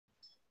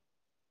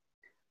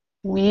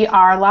We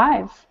are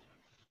live.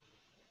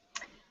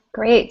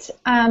 Great.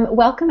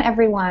 Welcome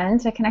everyone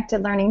to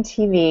Connected Learning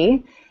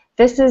TV.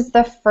 This is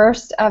the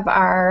first of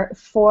our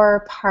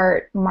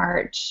four-part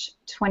March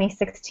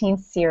 2016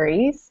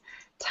 series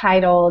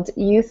titled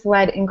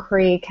Youth-Led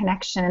Inquiry,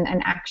 Connection,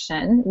 and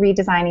Action,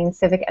 Redesigning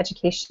Civic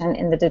Education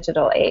in the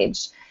Digital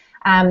Age.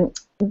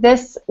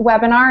 This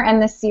webinar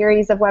and this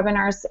series of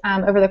webinars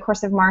over the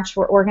course of March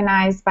were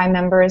organized by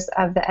members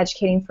of the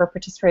Educating for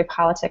Participatory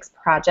Politics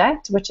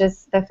project, which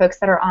is the folks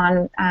that are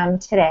on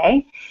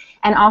today,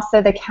 and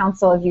also the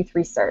Council of Youth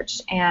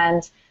Research.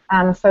 And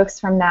folks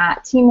from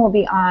that team will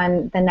be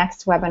on the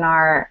next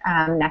webinar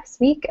next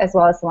week, as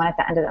well as the one at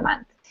the end of the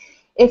month.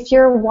 If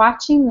you're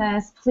watching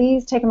this,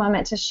 please take a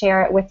moment to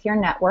share it with your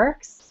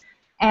networks.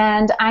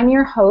 And I'm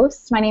your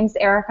host. My name is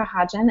Erica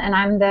Hodgen, and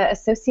I'm the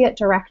Associate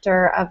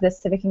Director of the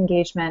Civic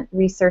Engagement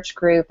Research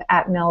Group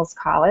at Mills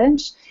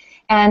College.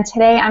 And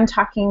today I'm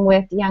talking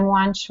with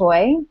Youngwon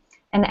Choi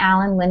and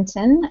Alan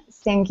Linton,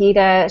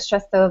 Sangeeta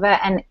Shrestova,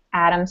 and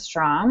Adam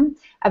Strom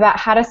about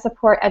how to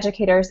support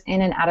educators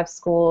in and out of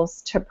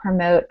schools to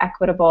promote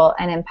equitable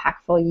and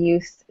impactful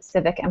youth,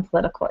 civic, and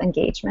political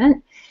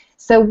engagement.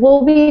 So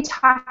we'll be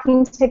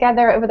talking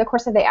together over the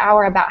course of the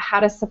hour about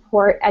how to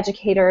support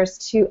educators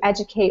to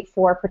educate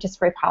for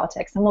participatory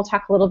politics. And we'll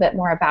talk a little bit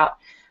more about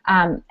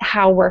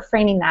how we're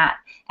framing that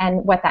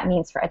and what that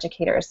means for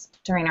educators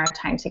during our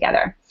time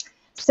together.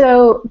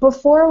 So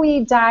before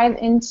we dive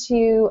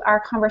into our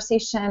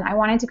conversation, I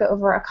wanted to go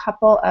over a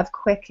couple of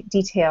quick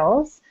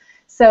details.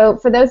 So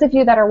for those of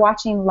you that are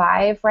watching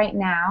live right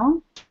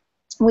now,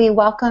 we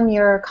welcome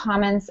your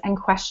comments and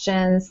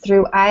questions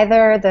through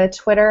either the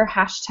Twitter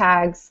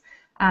hashtags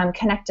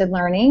Connected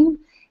Learning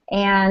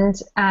and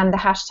the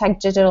hashtag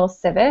Digital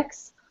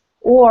Civics,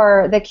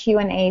 or the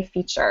Q&A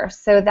feature.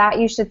 So that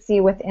you should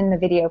see within the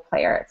video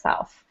player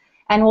itself.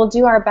 And we'll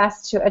do our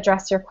best to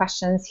address your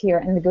questions here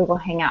in the Google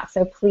Hangout.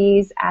 So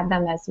please add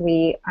them as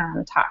we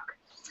talk.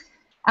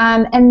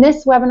 And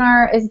this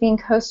webinar is being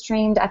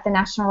co-streamed at the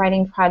National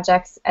Writing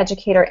Project's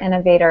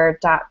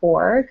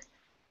educatorinnovator.org.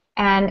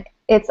 And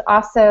it's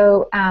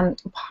also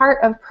part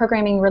of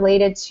programming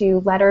related to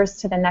Letters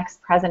to the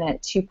Next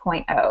President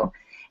 2.0,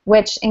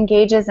 which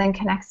engages and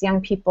connects young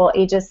people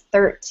ages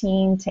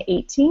 13 to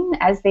 18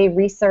 as they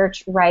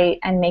research, write,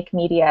 and make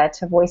media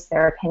to voice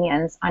their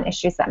opinions on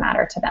issues that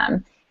matter to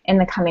them in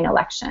the coming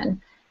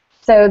election.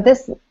 So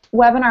this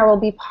webinar will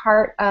be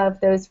part of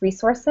those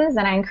resources,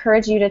 and I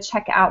encourage you to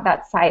check out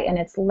that site, and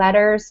it's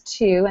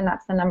letters2, and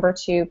that's the number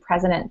 2,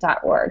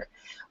 president.org,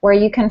 where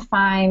you can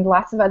find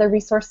lots of other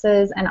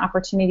resources and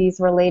opportunities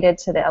related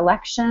to the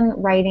election,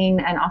 writing,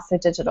 and also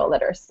digital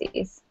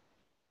literacies.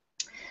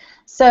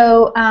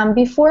 So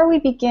before we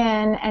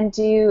begin and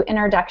do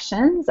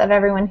introductions of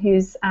everyone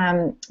who's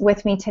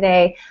with me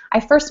today, I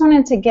first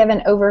wanted to give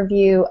an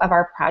overview of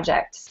our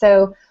project.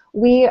 So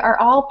we are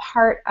all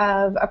part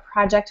of a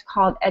project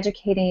called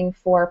Educating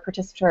for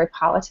Participatory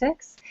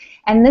Politics,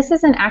 and this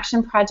is an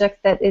action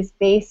project that is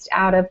based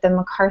out of the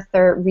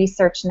MacArthur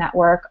Research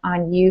Network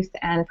on Youth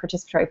and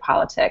Participatory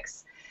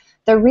Politics.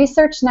 The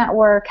research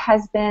network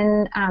has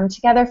been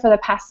together for the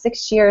past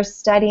 6 years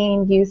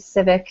studying youth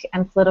civic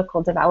and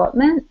political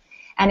development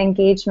and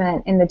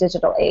engagement in the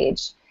digital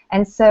age.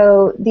 And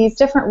so these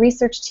different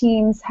research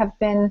teams have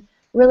been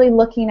really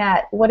looking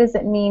at what does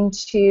it mean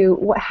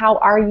to, how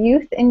are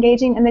youth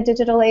engaging in the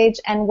digital age,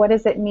 and what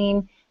does it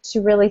mean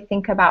to really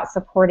think about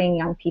supporting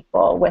young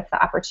people with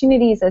the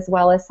opportunities as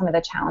well as some of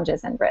the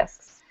challenges and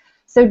risks.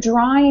 So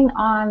drawing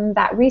on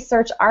that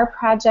research, our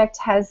project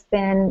has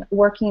been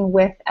working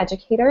with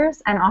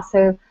educators and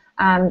also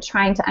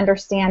trying to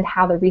understand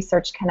how the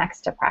research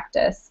connects to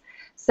practice.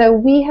 So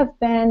we have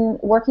been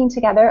working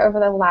together over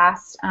the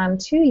last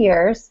 2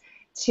 years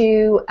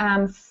to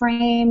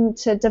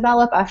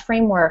develop a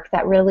framework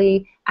that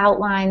really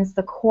outlines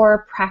the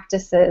core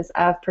practices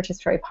of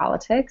participatory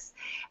politics,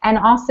 and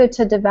also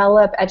to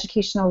develop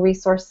educational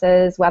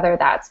resources, whether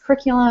that's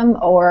curriculum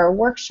or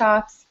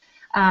workshops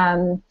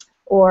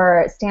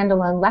or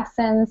standalone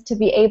lessons, to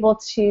be able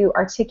to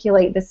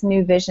articulate this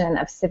new vision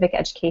of civic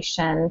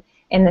education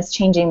in this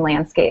changing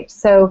landscape.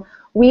 So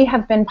we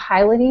have been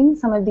piloting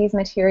some of these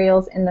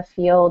materials in the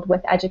field with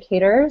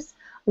educators,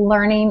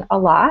 learning a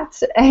lot,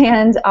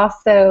 and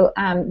also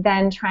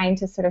then trying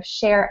to sort of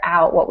share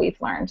out what we've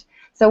learned.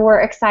 So we're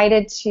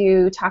excited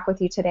to talk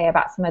with you today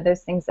about some of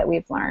those things that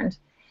we've learned.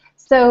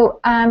 So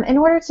in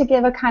order to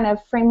give a kind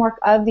of framework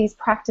of these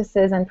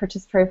practices in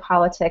participatory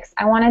politics,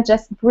 I want to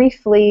just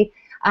briefly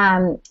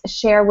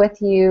share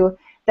with you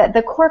that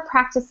the core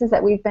practices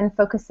that we've been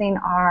focusing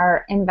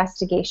are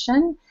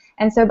investigation.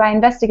 And so by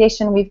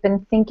investigation, we've been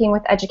thinking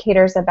with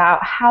educators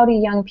about how do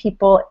young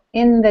people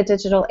in the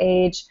digital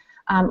age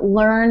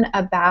learn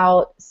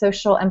about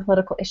social and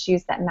political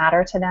issues that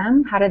matter to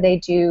them. How do they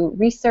do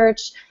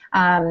research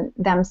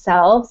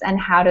themselves, and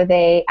how do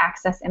they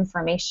access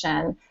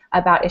information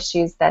about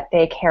issues that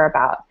they care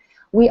about?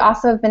 We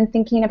also have been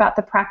thinking about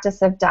the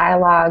practice of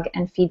dialogue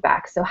and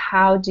feedback. So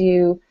how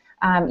do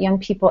young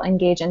people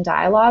engage in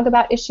dialogue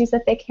about issues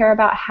that they care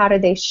about? How do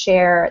they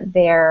share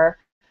their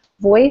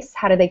voice?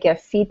 How do they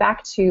give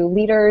feedback to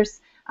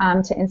leaders,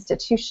 to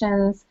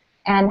institutions?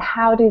 And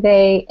how do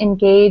they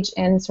engage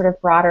in sort of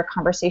broader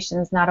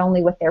conversations, not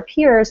only with their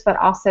peers, but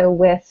also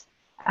with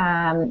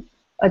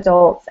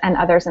adults and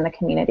others in the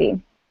community?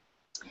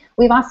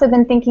 We've also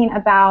been thinking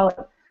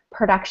about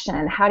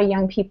production. How do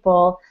young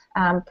people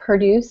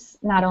produce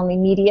not only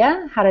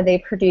media, how do they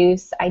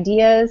produce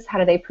ideas, how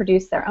do they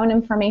produce their own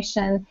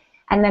information?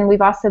 And then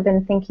we've also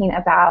been thinking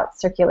about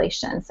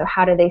circulation. So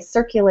how do they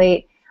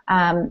circulate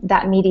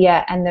that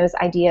media and those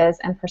ideas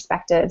and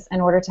perspectives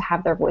in order to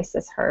have their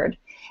voices heard?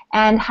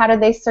 And how do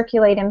they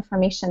circulate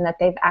information that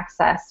they've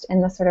accessed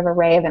in the sort of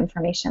array of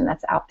information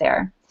that's out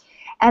there?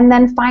 And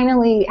then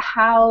finally,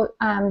 how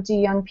do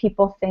young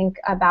people think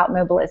about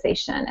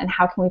mobilization, and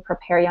how can we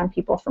prepare young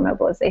people for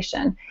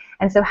mobilization?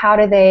 And so how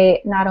do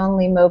they not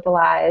only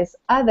mobilize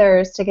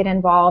others to get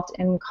involved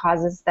in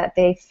causes that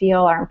they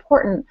feel are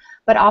important,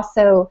 but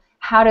also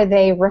how do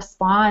they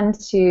respond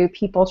to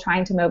people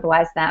trying to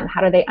mobilize them?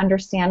 How do they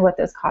understand what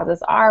those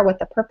causes are, what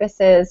the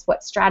purpose is,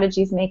 what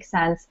strategies make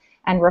sense,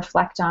 and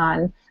reflect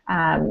on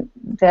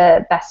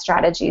the best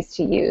strategies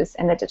to use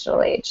in the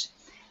digital age?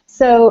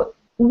 So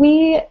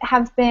we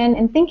have been,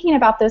 in thinking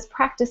about those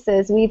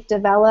practices, we've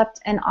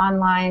developed an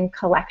online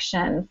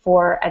collection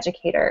for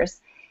educators.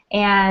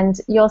 And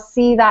you'll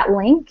see that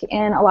link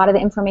in a lot of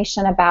the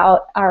information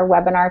about our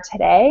webinar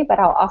today, but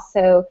I'll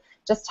also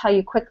just tell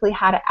you quickly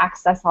how to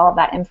access all of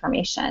that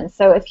information.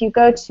 So if you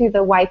go to the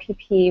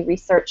YPP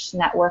Research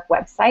Network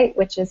website,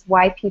 which is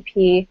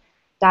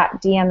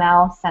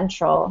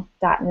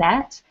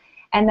ypp.dmlcentral.net,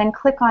 and then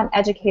click on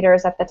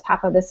Educators at the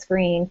top of the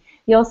screen,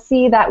 you'll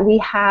see that we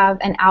have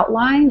an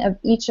outline of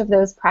each of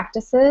those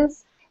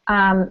practices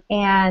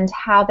and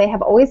how they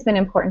have always been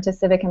important to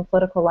civic and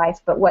political life,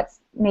 but what's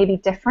maybe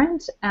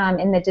different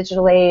in the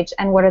digital age,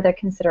 and what are the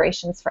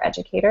considerations for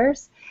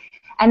educators.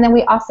 And then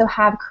we also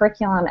have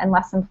curriculum and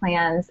lesson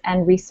plans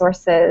and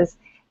resources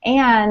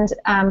and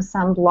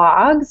some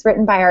blogs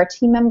written by our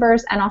team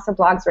members, and also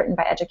blogs written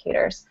by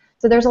educators.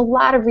 So there's a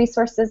lot of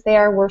resources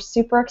there. We're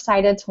super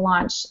excited to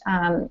launch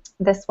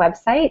this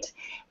website,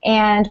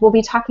 and we'll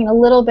be talking a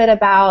little bit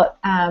about,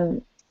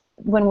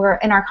 when we're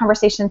in our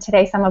conversation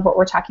today, some of what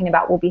we're talking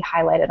about will be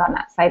highlighted on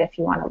that site if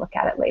you want to look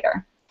at it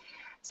later.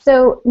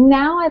 So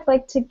now I'd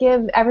like to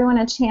give everyone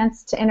a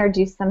chance to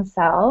introduce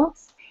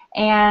themselves,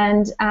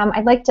 and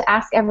I'd like to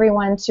ask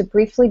everyone to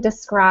briefly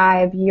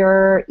describe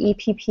your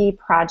EPP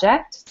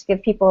project to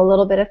give people a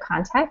little bit of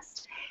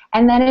context.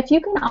 And then if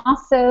you can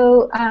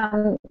also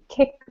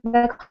kick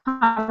the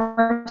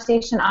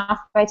conversation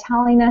off by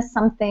telling us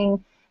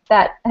something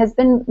that has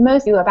been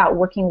most about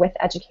working with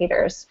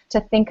educators to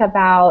think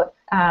about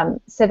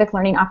civic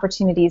learning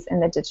opportunities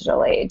in the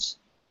digital age.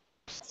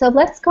 So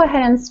let's go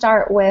ahead and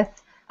start with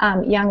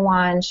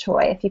Youngwon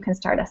Choi, if you can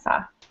start us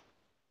off.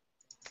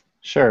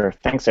 Sure.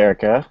 Thanks,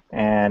 Erica,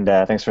 and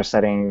thanks for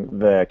setting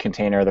the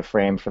container, the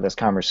frame for this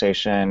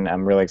conversation.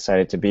 I'm really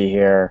excited to be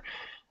here.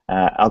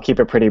 I'll keep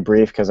it pretty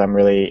brief because I'm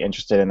really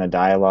interested in the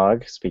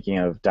dialogue, speaking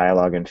of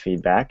dialogue and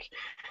feedback.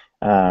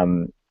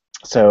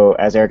 So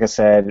as Erica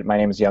said, my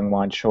name is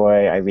Youngwon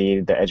Choi. I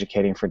lead the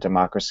Educating for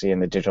Democracy in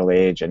the Digital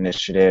Age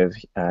initiative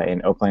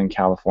in Oakland,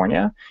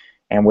 California.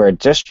 And we're a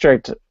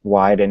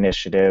district-wide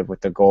initiative with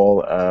the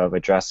goal of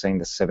addressing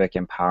the civic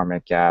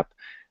empowerment gap,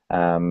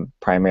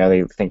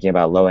 primarily thinking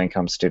about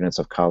low-income students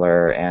of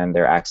color and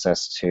their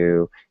access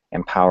to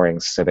empowering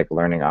civic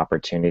learning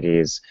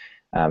opportunities,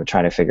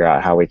 trying to figure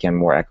out how we can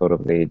more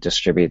equitably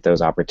distribute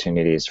those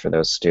opportunities for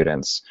those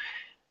students.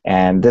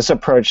 And this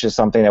approach is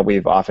something that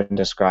we've often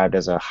described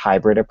as a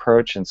hybrid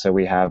approach, and so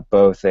we have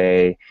both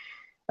an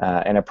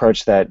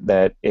approach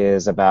that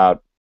is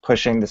about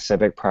pushing the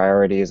civic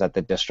priorities at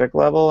the district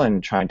level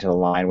and trying to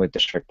align with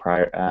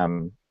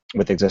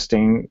with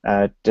existing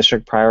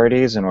district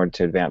priorities in order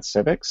to advance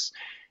civics.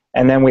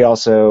 And then we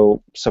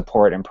also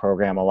support and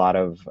program a lot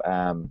of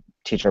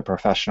teacher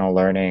professional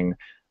learning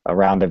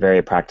around the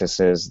very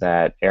practices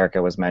that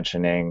Erica was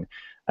mentioning: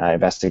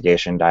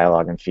 investigation,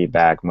 dialogue and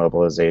feedback,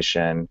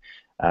 mobilization,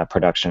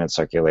 production and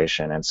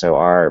circulation. And so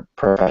our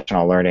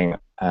professional learning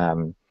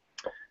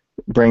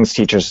brings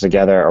teachers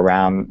together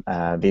around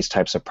these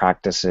types of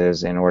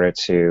practices in order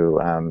to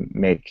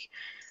make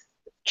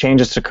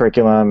changes to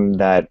curriculum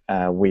that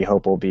we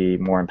hope will be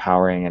more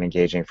empowering and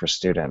engaging for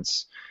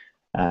students.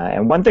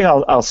 And one thing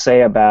I'll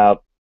say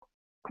about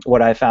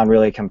what I found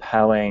really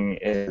compelling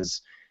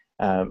is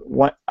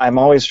I'm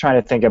always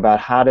trying to think about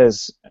how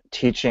does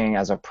teaching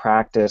as a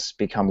practice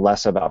become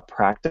less about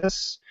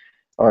practice,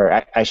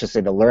 or I should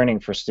say the learning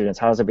for students,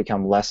 how does it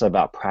become less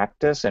about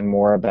practice and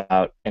more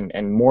about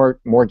and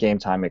more game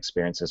time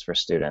experiences for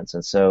students?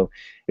 And so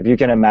if you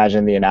can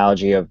imagine the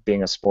analogy of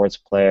being a sports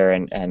player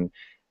and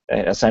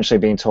essentially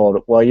being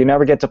told, well, you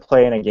never get to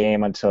play in a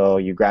game until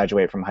you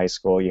graduate from high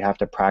school, you have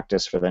to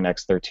practice for the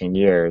next 13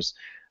 years.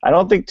 I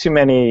don't think too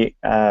many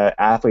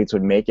athletes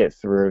would make it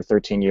through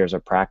 13 years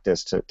of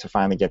practice to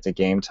finally get to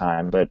game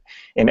time. But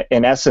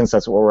in essence,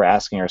 that's what we're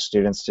asking our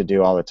students to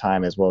do all the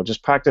time is, well,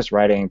 just practice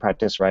writing,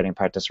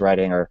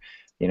 or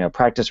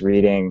practice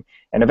reading,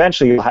 and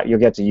eventually you'll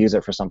get to use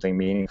it for something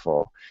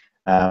meaningful.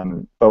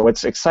 But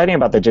what's exciting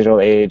about the digital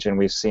age, and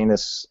we've seen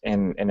this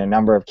in a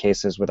number of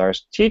cases with our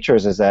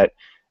teachers, is that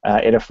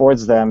it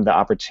affords them the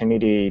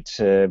opportunity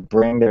to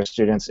bring their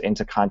students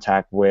into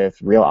contact with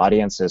real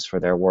audiences for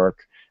their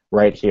work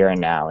right here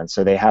and now. And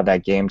so they have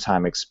that game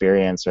time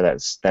experience, or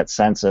that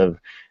sense of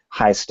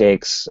high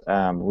stakes,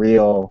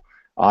 real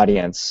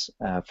audience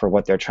for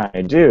what they're trying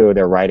to do,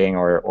 their writing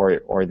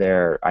or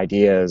their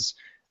ideas,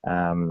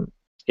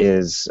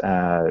 is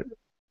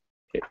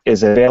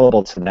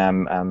available to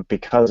them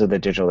because of the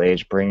digital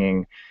age,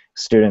 bringing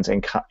students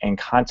in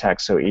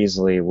contact so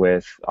easily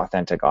with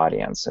authentic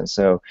audience. And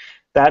so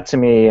that, to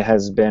me,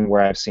 has been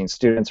where I've seen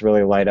students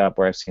really light up,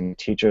 where I've seen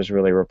teachers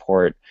really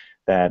report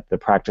that the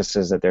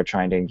practices that they're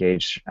trying to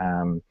engage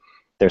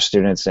their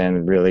students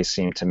in really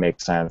seem to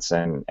make sense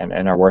and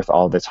are worth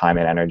all the time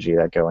and energy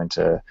that go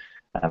into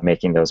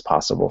making those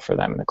possible for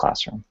them in the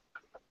classroom.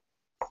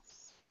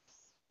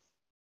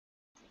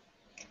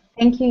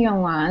 Thank you,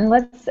 Youngwon.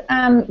 Let's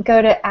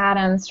go to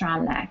Adam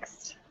Strom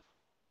next.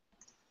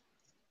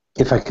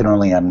 If I can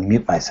only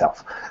unmute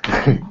myself.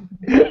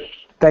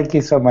 Thank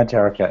you so much,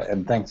 Erica,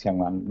 and thanks,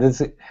 Youngwon.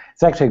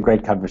 It's actually a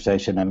great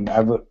conversation, and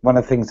one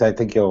of the things I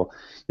think you'll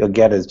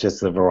get is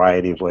just the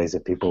variety of ways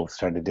that people have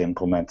started to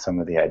implement some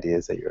of the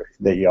ideas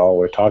that you all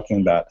were talking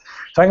about.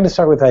 So I'm going to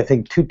start with, I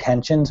think, two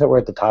tensions that were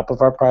at the top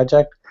of our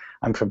project.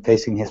 I'm from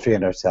Facing History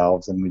and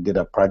Ourselves, and we did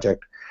a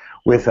project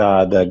with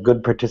the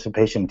Good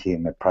Participation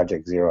team at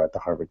Project Zero at the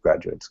Harvard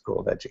Graduate School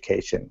of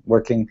Education.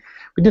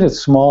 We did a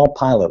small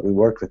pilot. We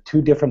worked with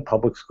 2 different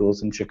public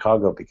schools in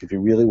Chicago because we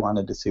really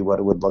wanted to see what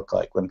it would look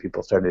like when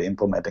people started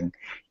implementing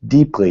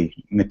deeply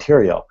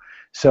material.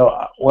 So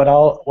what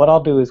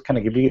I'll do is kind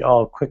of give you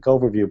all a quick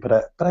overview,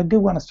 but I do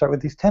want to start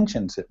with these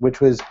tensions,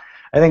 which was,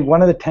 I think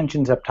one of the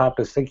tensions up top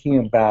is thinking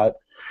about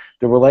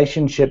the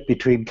relationship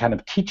between kind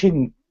of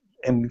teaching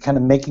and kind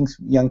of making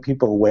young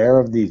people aware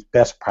of these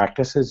best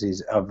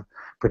practices, of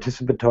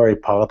participatory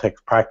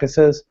politics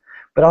practices,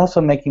 but also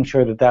making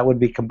sure that that would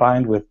be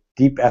combined with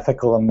deep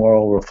ethical and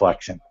moral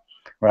reflection,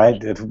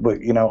 right?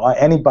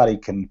 Anybody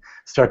can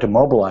start to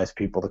mobilize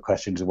people. The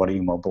question is, what are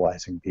you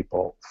mobilizing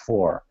people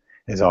for,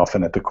 is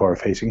often at the core of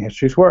Facing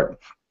History's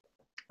work.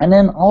 And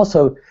then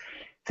also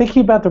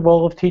thinking about the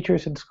role of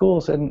teachers in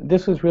schools, and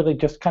this was really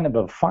just kind of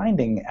a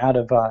finding out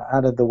of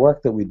the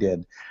work that we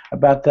did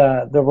about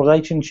the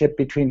relationship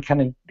between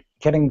kind of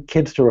getting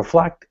kids to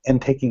reflect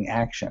and taking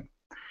action,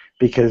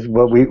 because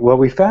what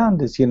we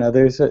found is there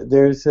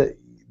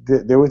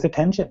was a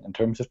tension in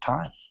terms of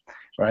time,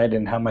 right,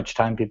 and how much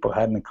time people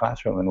had in the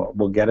classroom, and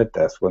we'll get at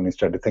this when we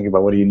start to think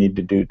about what do you need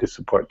to do to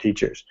support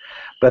teachers.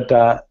 But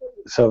the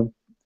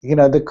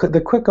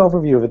quick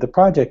overview of the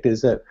project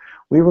is that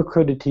we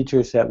recruited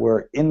teachers that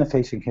were in the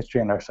Facing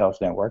History and Ourselves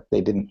network. They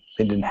didn't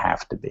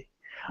have to be,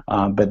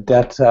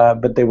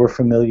 but they were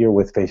familiar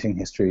with Facing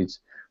History's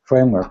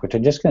framework, which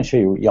I'm just going to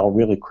show y'all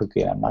really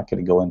quickly. And I'm not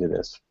going to go into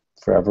this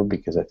forever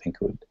because I think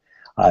it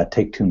would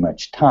take too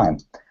much time.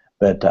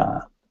 But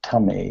tell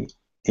me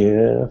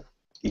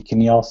can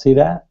y'all see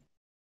that?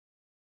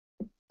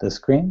 The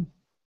screen?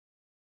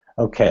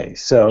 Okay,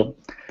 so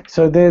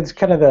there's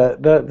kind of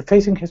the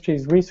Facing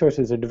History's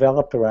resources are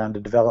developed around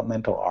a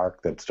developmental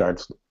arc that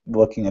starts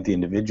looking at the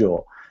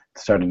individual,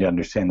 starting to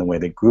understand the way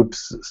that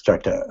groups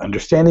start to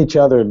understand each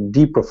other,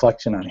 deep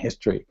reflection on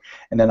history,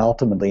 and then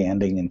ultimately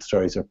ending in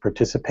stories of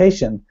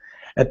participation.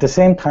 At the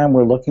same time,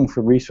 we're looking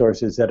for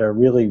resources that are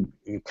really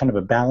kind of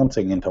a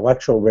balancing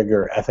intellectual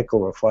rigor, ethical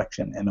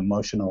reflection, and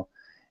emotional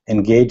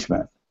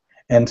engagement.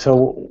 And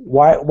so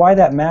why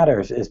that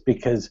matters is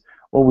because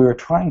what we were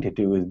trying to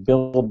do is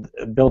build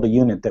a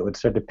unit that would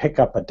start to pick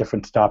up at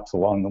different stops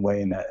along the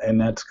way in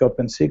that scope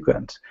and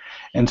sequence.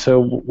 And so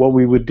what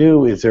we would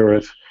do is there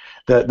was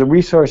the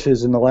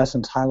resources and the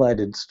lessons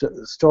highlighted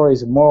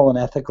stories of moral and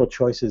ethical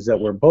choices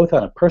that were both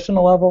on a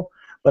personal level,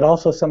 but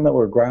also some that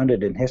were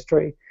grounded in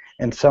history,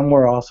 and some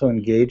were also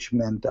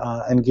engaging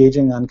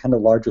on kind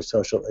of larger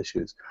social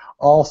issues,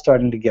 all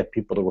starting to get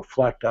people to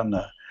reflect on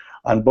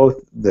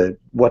both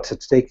what's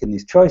at stake in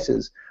these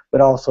choices, but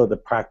also the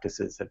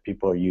practices that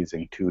people are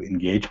using to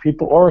engage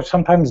people, or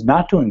sometimes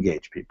not to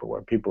engage people,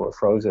 where people are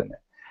frozen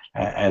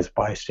as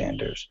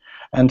bystanders.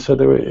 And so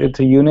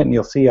it's a unit, and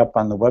you'll see up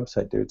on the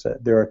website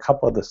there are a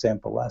couple of the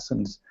sample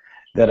lessons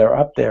that are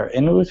up there,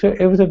 and it was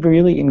a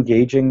really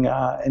engaging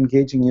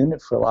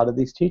unit for a lot of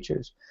these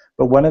teachers.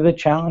 But one of the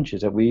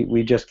challenges that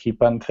we just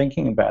keep on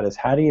thinking about is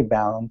how do you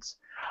balance,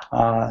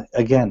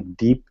 again,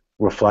 deep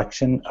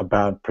reflection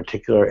about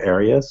particular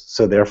areas,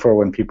 so therefore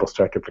when people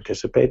start to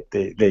participate,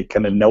 they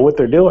kind of know what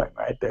they're doing,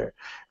 right?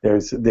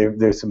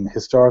 There's some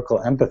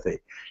historical empathy,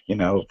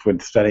 when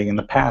studying in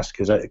the past,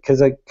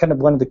 because I kind of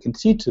one of the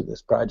conceits of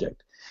this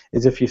project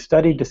is if you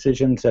study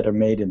decisions that are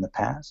made in the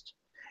past,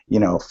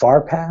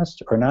 far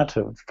past or not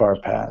so far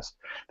past,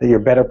 that you're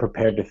better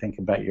prepared to think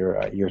about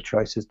your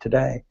choices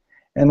today.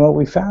 And what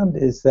we found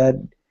is that,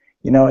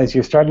 as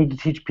you're starting to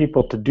teach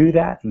people to do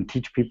that and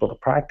teach people the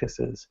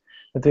practices,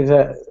 that there's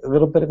a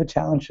little bit of a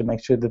challenge to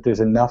make sure that there's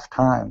enough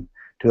time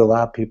to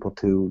allow people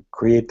to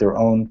create their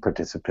own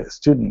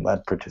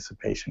student-led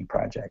participation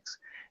projects.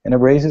 And it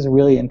raises a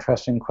really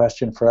interesting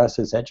question for us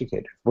as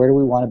educators. Where do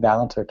we want to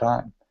balance our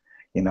time?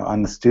 You know,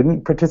 on the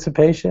student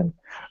participation,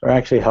 or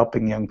actually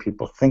helping young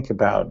people think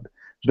about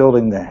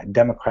building the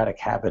democratic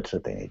habits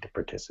that they need to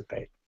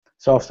participate?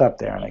 So I'll stop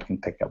there and I can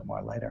pick up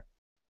more later.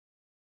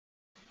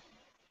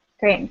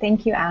 Great,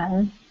 thank you,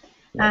 Alan.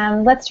 Yeah.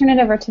 Let's turn it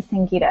over to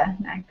Sangeeta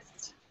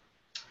next.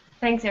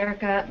 Thanks,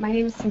 Erica. My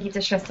name is Sangeeta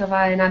Shrestha,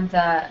 and I'm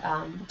the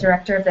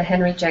director of the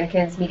Henry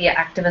Jenkins Media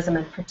Activism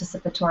and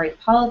Participatory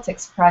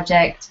Politics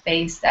Project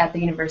based at the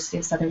University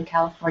of Southern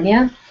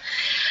California.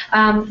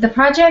 The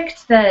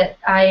project that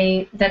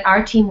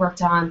our team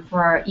worked on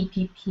for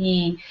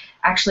EPP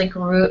actually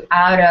grew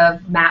out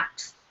of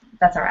MAP's,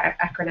 that's our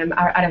acronym,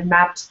 out of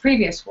MAP's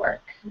previous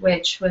work,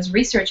 which was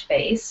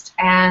research-based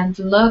and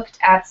looked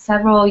at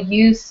several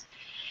youth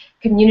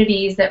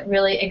communities that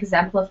really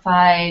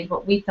exemplified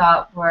what we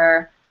thought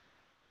were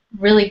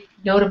really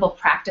notable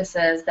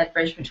practices that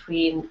bridge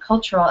between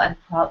culture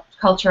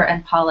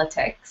and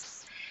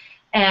politics,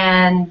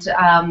 and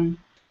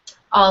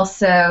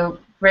also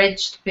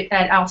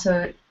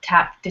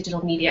tapped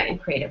digital media in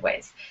creative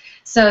ways.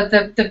 So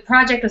the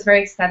project was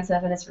very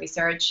extensive in its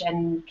research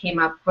and came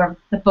up where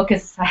the book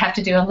is, I have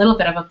to do a little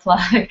bit of a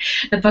plug,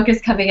 the book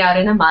is coming out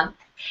in a month.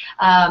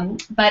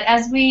 But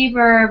as we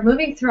were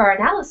moving through our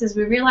analysis,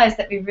 we realized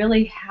that we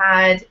really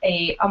had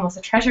almost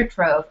a treasure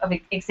trove of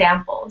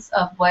examples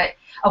of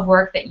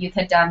work that youth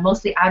had done,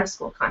 mostly out of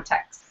school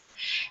contexts,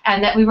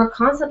 and that we were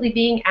constantly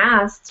being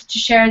asked to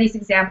share these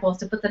examples,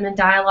 to put them in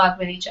dialogue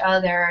with each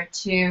other,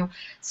 to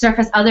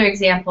surface other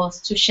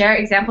examples, to share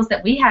examples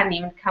that we hadn't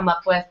even come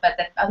up with, but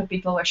that other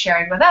people were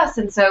sharing with us.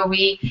 And so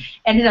we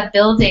ended up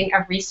building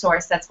a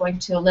resource that's going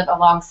to live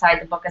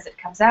alongside the book as it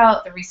comes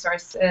out. The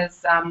resource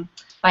is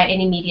by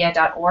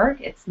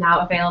anymedia.org. It's now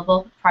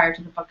available prior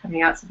to the book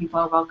coming out, so people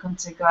are welcome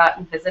to go out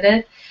and visit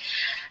it.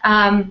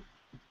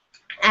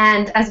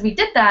 And as we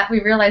did that, we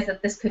realized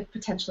that this could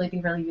potentially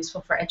be really useful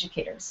for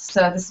educators.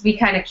 So we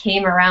kind of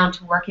came around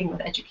to working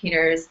with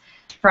educators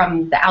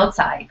from the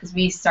outside, because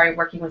we started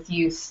working with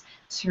youth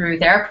through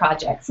their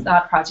projects,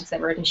 not projects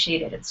that were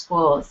initiated in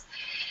schools.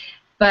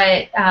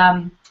 But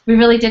we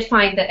really did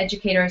find that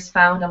educators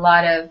found a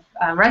lot of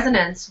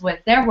resonance with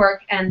their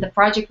work, and the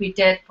project we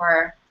did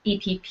for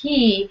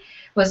EPP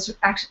was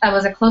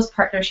a close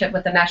partnership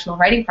with the National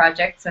Writing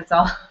Project, so it's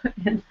all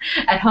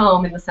at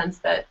home in the sense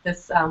that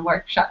this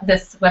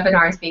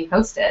webinar is being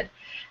hosted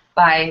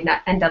by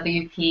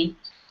NWP,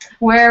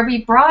 where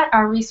we brought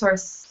our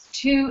resource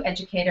to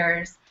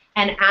educators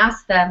and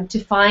asked them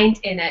to find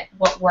in it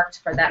what worked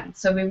for them.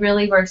 So we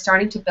really were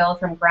starting to build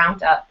from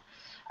ground up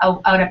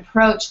an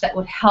approach that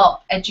would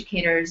help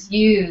educators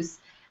use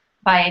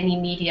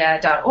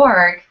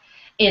byanymedia.org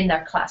in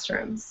their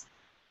classrooms.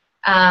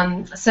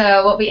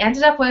 So what we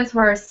ended up with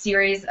were a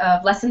series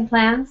of lesson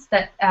plans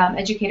that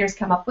educators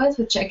come up with,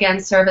 which again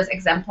serve as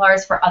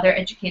exemplars for other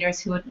educators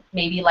who would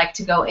maybe like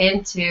to go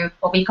into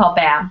what we call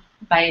BAM,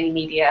 by any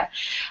media,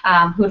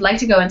 who would like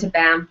to go into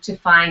BAM to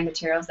find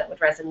materials that would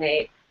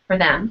resonate for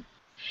them.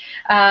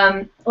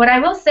 What I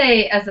will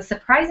say as a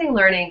surprising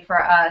learning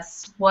for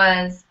us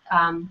was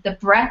the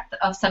breadth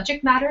of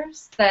subject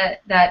matters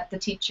that the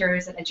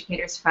teachers and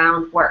educators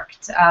found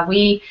worked.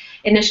 We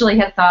initially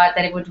had thought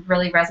that it would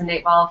really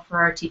resonate well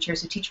for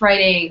teachers who teach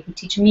writing, who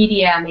teach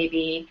media,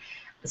 maybe,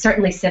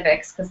 certainly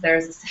civics, because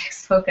there's a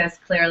civics focus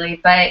clearly,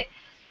 but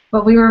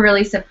what we were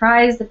really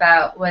surprised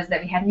about was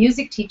that we had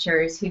music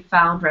teachers who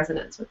found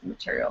resonance with the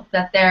material,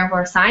 that there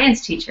were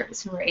science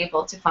teachers who were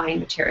able to find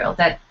material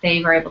that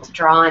they were able to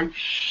draw on.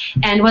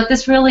 And what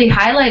this really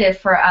highlighted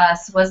for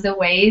us was the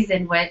ways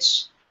in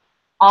which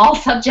all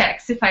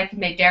subjects, if I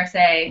may dare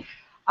say,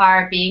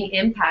 are being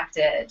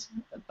impacted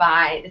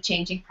by the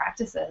changing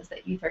practices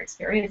that youth are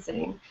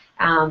experiencing,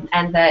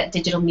 and that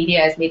digital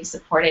media is maybe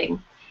supporting,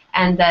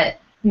 and that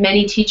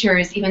many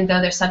teachers, even though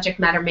their subject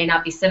matter may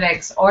not be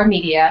civics or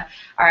media,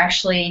 are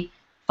actually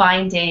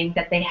finding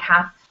that they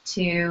have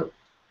to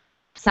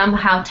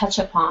somehow touch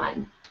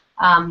upon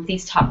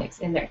these topics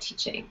in their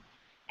teaching,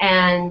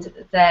 and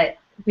that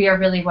we are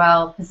really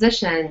well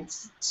positioned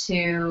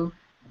to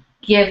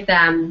give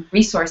them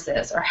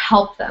resources or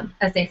help them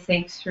as they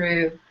think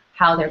through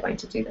how they're going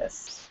to do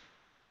this.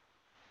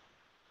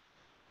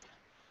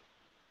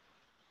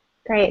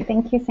 Great,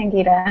 thank you,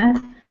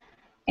 Sangeeta.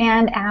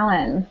 And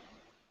Alan.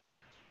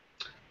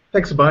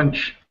 Thanks a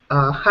bunch.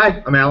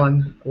 Hi, I'm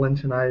Alan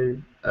Linton.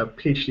 I'm a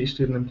PhD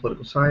student in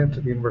political science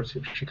at the University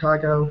of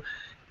Chicago,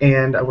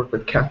 and I work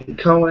with Kathy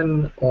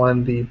Cohen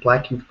on the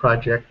Black Youth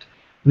Project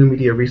New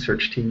Media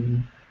Research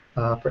Team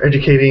for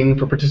educating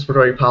for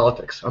participatory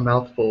politics, a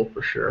mouthful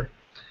for sure.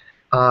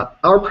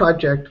 Our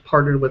project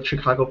partnered with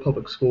Chicago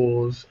Public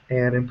Schools,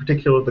 and in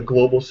particular the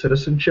Global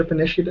Citizenship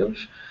Initiative,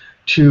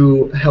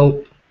 to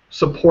help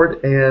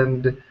support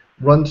and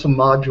run some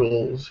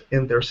modules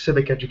in their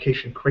civic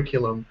education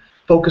curriculum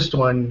focused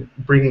on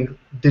bringing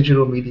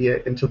digital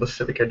media into the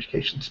civic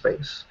education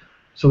space.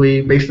 So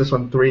we based this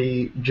on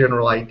 3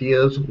 general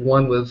ideas.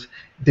 One was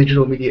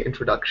digital media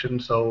introduction,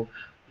 so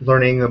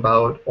learning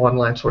about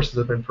online sources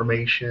of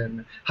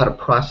information, how to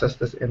process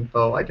this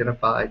info,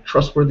 identify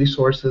trustworthy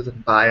sources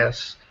and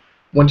bias.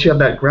 Once you have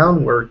that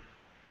groundwork,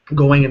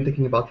 going and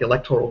thinking about the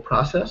electoral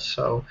process,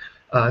 so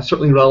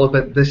certainly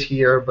relevant this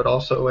year, but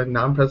also in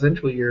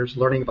non-presidential years,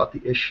 learning about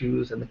the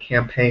issues and the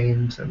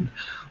campaigns and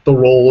the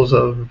roles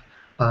of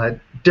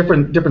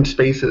different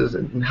spaces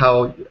and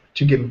how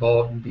to get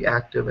involved and be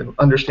active and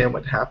understand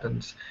what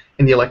happens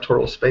in the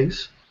electoral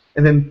space.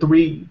 And then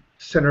 3,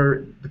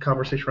 center the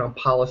conversation around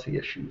policy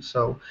issues.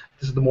 So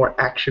this is the more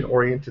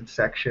action-oriented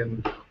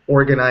section,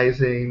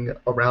 organizing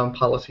around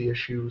policy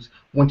issues.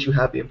 Once you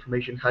have the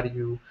information, how do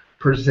you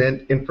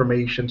present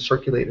information,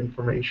 circulate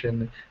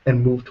information,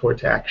 and move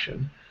towards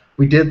action?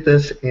 We did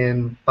this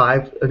in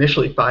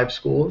initially five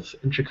schools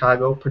in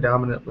Chicago,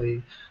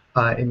 predominantly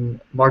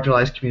in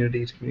marginalized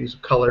communities, communities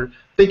of color,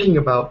 thinking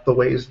about the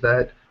ways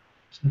that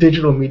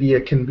digital media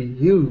can be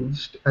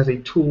used as a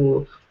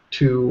tool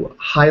to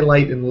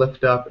highlight and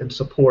lift up and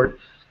support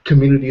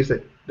communities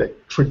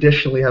that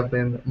traditionally have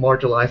been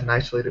marginalized and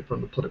isolated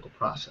from the political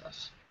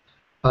process.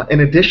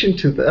 In addition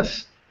to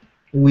this,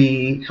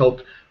 we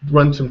helped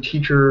run some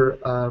teacher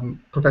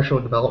professional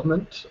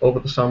development over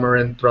the summer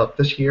and throughout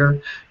this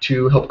year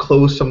to help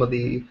close some of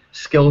the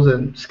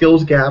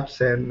skills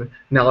gaps and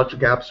knowledge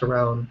gaps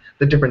around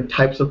the different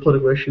types of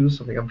political issues,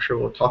 something I'm sure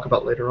we'll talk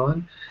about later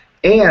on,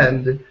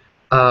 and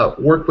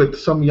work with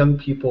some young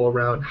people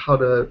around how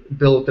to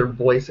build their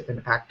voice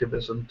and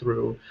activism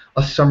through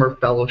a summer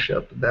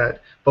fellowship that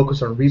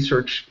focused on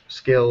research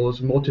skills,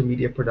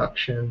 multimedia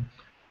production,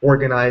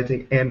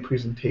 organizing, and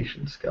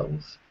presentation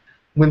skills.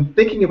 When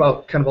thinking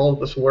about kind of all of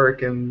this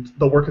work and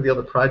the work of the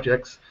other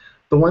projects,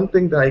 the one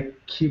thing that I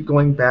keep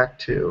going back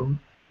to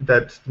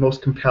that's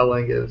most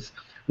compelling is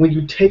when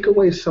you take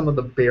away some of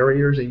the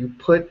barriers and you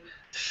put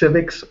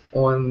civics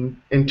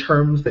in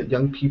terms that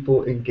young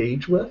people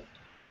engage with,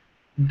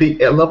 the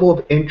level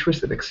of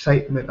interest and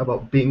excitement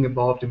about being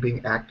involved and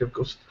being active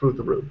goes through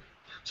the roof.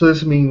 So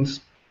this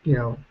means,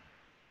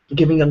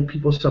 giving young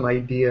people some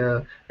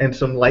idea and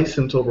some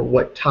license over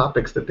what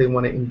topics that they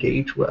want to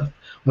engage with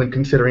when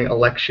considering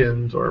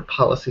elections or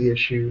policy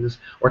issues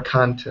or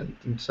content.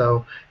 And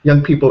so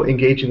young people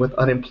engaging with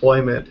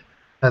unemployment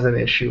as an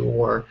issue,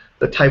 or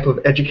the type of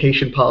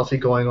education policy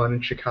going on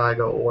in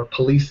Chicago, or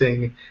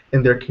policing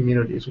in their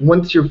communities.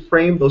 Once you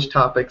frame those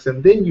topics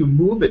and then you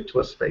move it to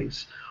a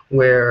space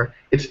where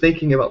it's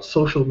thinking about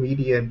social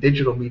media and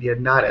digital media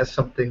not as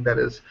something that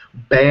is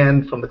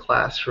banned from the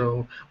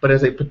classroom, but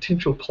as a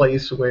potential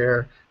place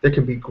where there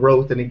can be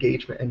growth and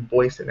engagement and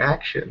voice and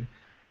action,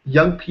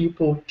 young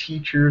people,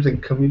 teachers,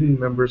 and community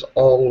members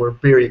all were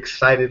very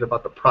excited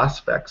about the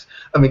prospects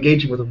of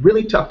engaging with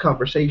really tough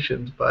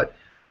conversations, but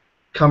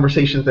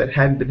conversations that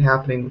hadn't been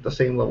happening with the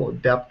same level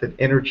of depth and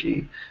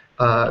energy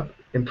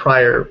in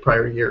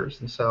prior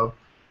years. And so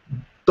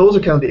those are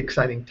kind of the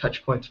exciting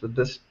touch points for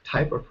this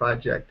type of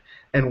project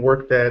and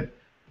work that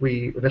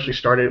we initially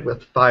started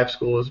with 5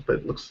 schools,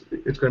 but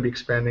it's going to be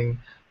expanding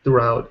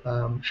throughout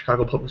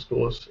Chicago Public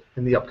Schools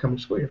in the upcoming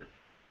school year.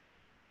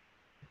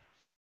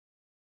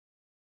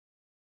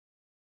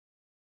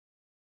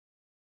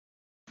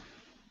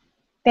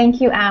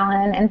 Thank you,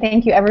 Alan, and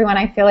thank you, everyone.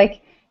 I feel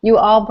like you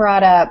all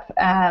brought up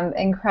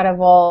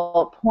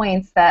incredible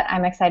points that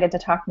I'm excited to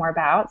talk more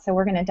about, so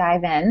we're going to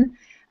dive in.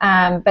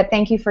 But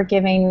thank you for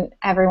giving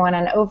everyone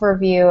an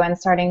overview and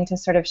starting to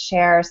sort of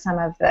share some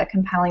of the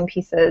compelling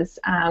pieces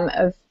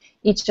of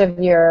each of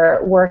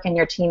your work and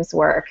your team's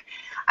work.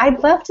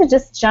 I'd love to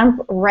just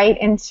jump right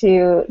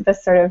into the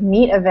sort of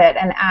meat of it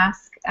and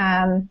ask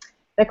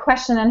the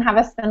question and have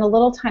us spend a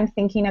little time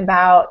thinking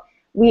about,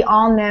 we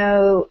all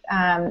know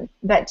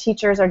that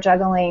teachers are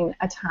juggling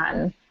a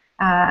ton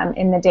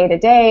in the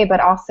day-to-day, but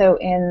also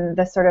in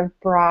the sort of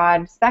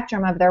broad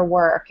spectrum of their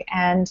work.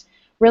 And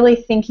really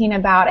thinking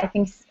about, I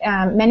think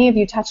many of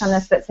you touched on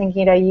this, but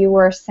Sangeeta, you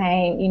were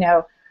saying,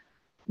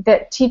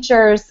 that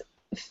teachers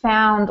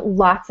found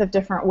lots of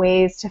different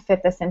ways to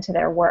fit this into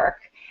their work.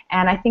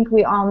 And I think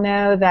we all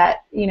know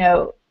that,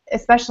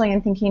 especially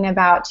in thinking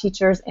about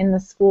teachers in the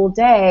school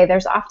day,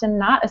 there's often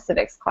not a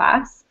civics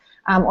class,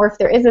 or if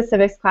there is a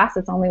civics class,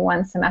 it's only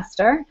one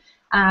semester.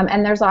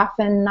 And there's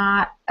often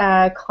not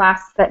a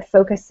class that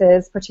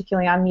focuses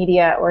particularly on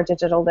media or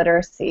digital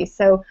literacy.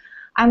 So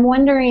I'm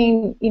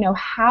wondering,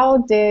 how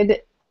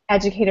did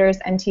educators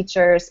and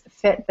teachers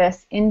fit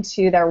this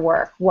into their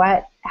work?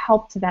 What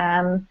helped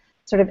them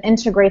sort of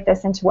integrate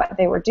this into what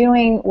they were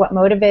doing? What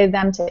motivated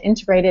them to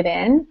integrate it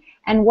in?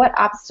 And what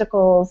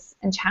obstacles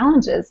and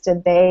challenges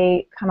did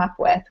they come up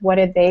with? What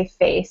did they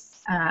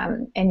face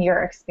in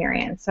your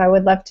experience? So I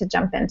would love to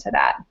jump into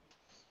that.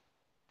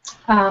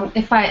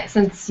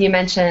 Since you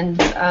mentioned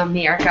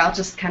me, Erica, I'll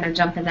just kind of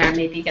jump in there and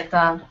maybe get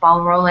the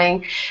ball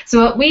rolling.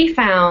 So what we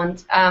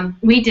found,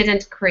 we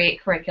didn't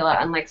create curricula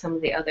unlike some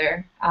of the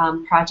other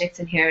projects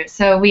in here.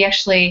 So we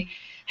actually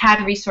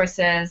had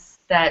resources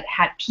that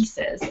had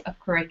pieces of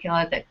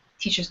curricula that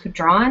teachers could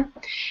draw on,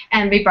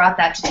 and we brought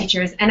that to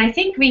teachers. And I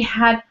think we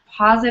had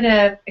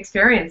positive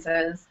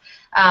experiences.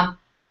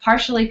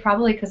 partially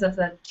probably because of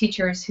the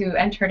teachers who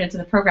entered into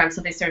the program,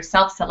 so they sort of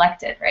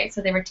self-selected, right?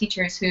 So they were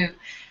teachers who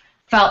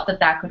felt that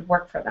that could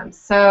work for them.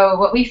 So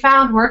what we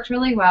found worked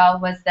really well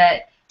was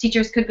that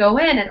teachers could go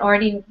in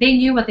and they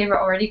knew what they were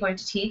already going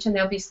to teach, and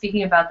they'll be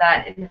speaking about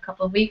that in a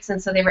couple of weeks,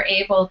 and so they were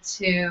able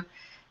to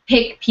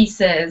pick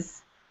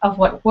pieces of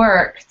what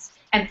worked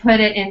and put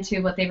it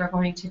into what they were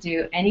going to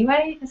do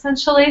anyway,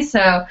 essentially.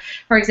 So,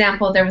 for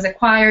example, there was a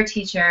choir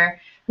teacher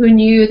who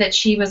knew that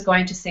she was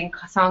going to sing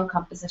song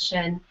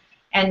composition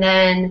and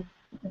then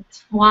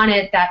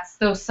wanted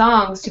those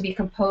songs to be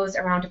composed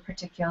around a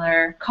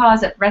particular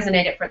cause that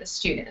resonated for the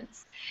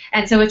students.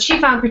 And so what she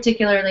found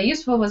particularly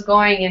useful was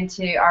going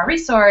into our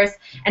resource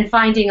and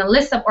finding a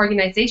list of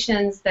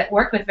organizations that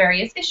work with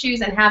various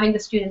issues and having the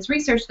students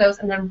research those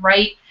and then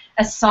write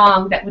a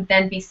song that would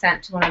then be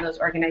sent to one of those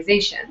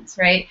organizations,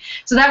 right?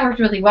 So that worked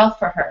really well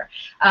for her.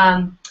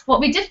 What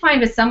we did find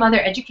with some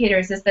other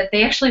educators is that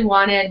they actually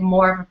wanted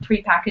more of a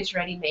prepackaged,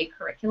 ready-made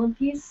curriculum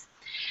piece.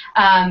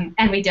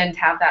 And we didn't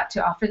have that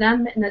to offer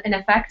them in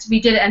effect. We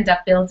did end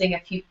up building a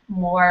few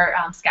more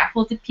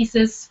scaffolded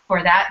pieces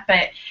for that,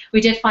 but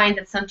we did find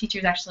that some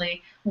teachers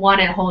actually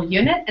wanted a whole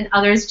unit, and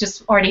others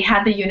just already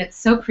had the unit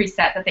so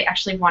preset that they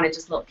actually wanted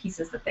just little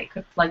pieces that they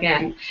could plug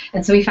in.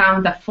 And so we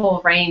found the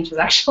full range was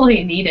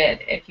actually needed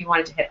if you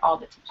wanted to hit all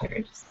the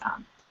teachers.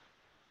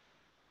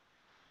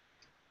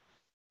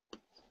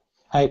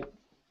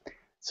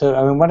 So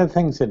I mean, one of the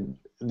things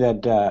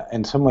that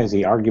in some ways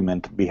the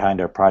argument behind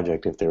our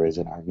project, if there is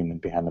an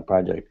argument behind the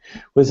project,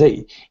 was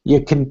that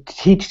you can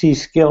teach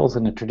these skills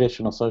in a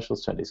traditional social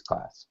studies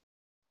class,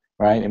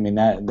 right? I mean,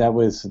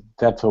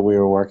 that's what we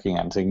were working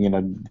on, saying, you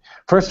know,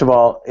 first of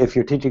all, if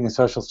you're teaching a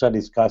social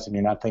studies class and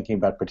you're not thinking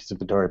about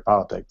participatory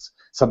politics,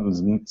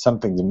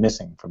 something's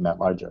missing from that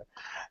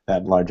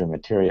larger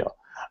material.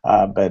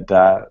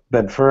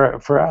 But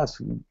for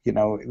us, you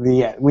know,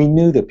 we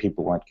knew that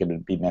people weren't going to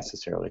be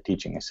necessarily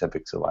teaching a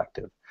civics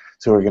elective.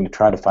 So we're going to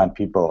try to find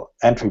people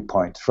entry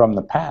points from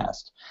the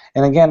past.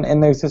 And again,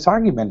 and there's this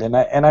argument, and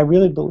I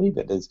really believe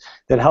it, is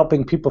that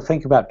helping people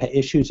think about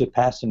issues of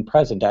past and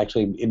present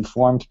actually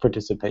informs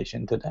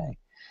participation today.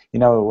 You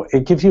know,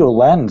 it gives you a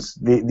lens,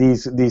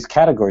 these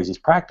categories, these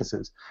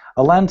practices,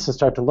 a lens to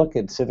start to look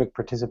at civic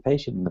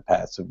participation in the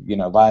past. So, you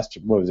know,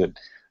 the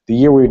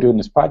year we were doing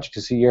this project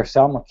is the year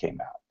Selma came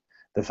out.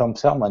 The film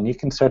Selma, and you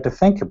can start to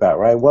think about,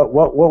 right, what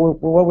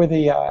were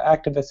the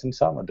activists in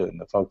Selma doing,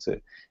 the folks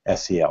at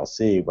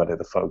SCLC, what are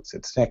the folks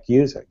at SNCC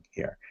using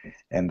here,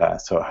 and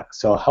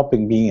so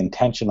helping be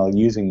intentional,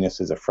 using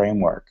this as a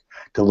framework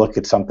to look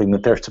at something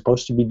that they're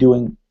supposed to be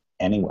doing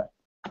anyway.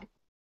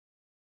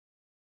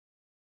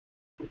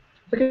 If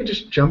I could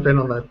just jump in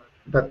on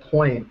that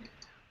point,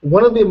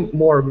 one of the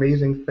more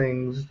amazing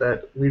things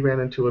that we ran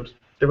into was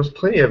there was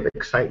plenty of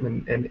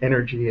excitement and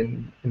energy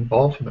and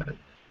involvement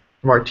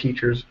from our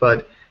teachers,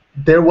 but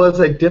there was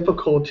a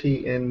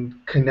difficulty in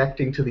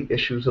connecting to the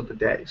issues of the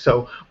day.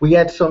 So we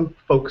had some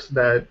folks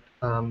that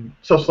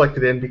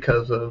self-selected in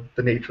because of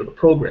the nature of the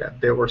program.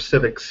 There were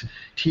civics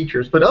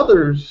teachers, but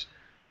others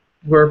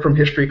were from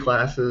history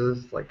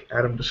classes, like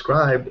Adam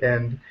described,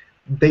 and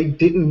they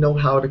didn't know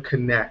how to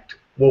connect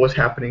what was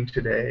happening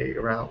today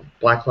around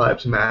Black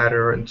Lives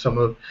Matter and some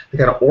of the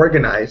kind of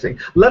organizing,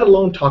 let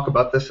alone talk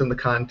about this in the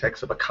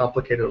context of a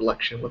complicated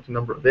election with a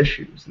number of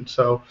issues. And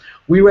so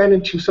we ran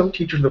into some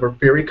teachers that were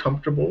very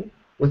comfortable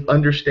with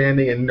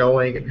understanding and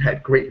knowing and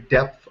had great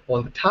depth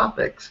on the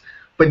topics,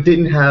 but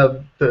didn't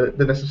have the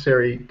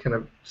necessary kind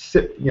of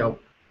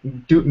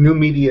new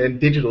media and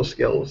digital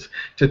skills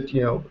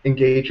to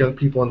engage young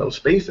people in those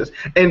spaces,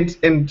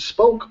 and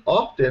spoke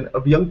often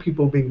of young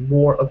people being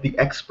more of the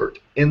expert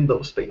in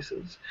those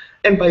spaces,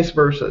 and vice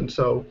versa. And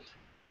so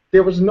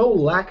there was no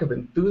lack of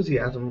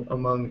enthusiasm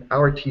among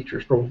our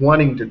teachers for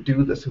wanting to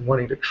do this and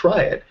wanting to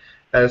try it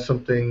as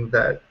something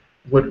that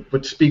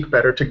would speak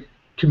better to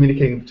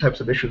communicating the types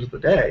of issues of the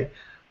day.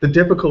 The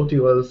difficulty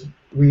was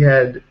we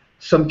had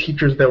some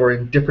teachers that were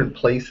in different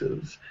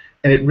places,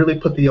 and it really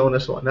put the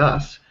onus on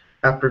us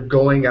after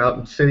going out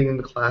and sitting in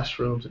the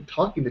classrooms and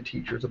talking to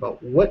teachers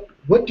about what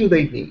do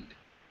they need.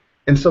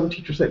 And some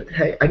teachers said,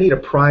 hey, I need a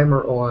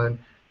primer on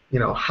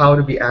how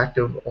to be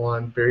active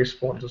on various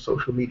forms of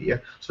social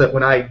media, so that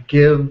when I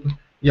give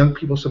young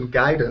people some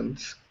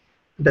guidance,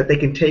 that they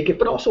can take it,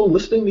 but also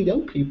listening to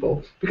young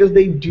people, because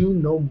they do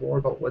know more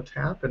about what's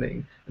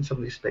happening in some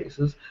of these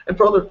spaces. And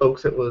for other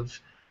folks, it was,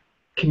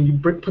 can you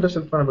put us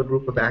in front of a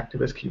group of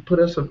activists? Can you put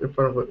us in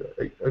front of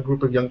a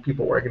group of young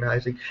people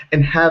organizing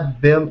and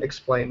have them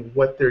explain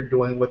what they're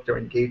doing, what they're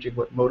engaging,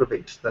 what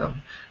motivates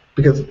them?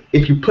 Because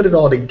if you put it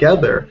all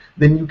together,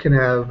 then you can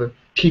have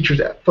teachers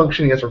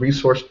functioning as a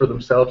resource for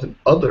themselves and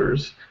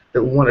others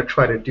that want to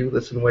try to do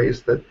this in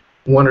ways that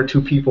one or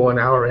two people on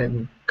our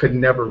end could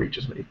never reach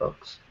as many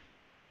folks.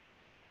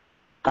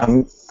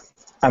 I'm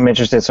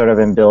interested sort of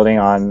in building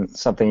on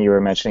something you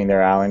were mentioning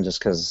there, Alan, just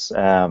because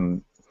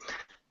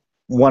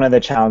one of the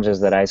challenges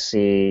that I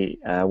see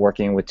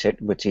working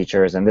with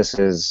teachers, and this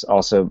is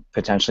also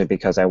potentially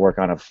because I work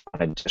on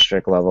a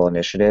district level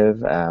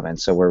initiative, and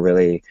so we're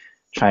really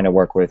trying to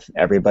work with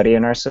everybody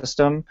in our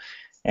system,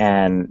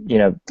 And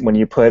when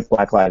you put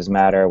Black Lives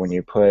Matter, when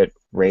you put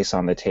race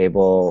on the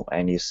table,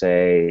 and you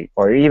say,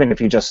 or even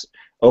if you just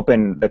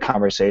open the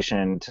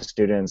conversation to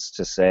students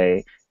to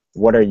say,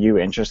 what are you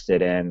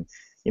interested in?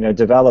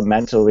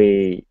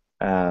 Developmentally,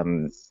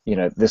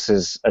 this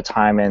is a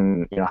time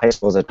in, high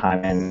school is a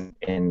time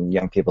in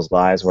young people's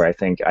lives where I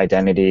think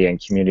identity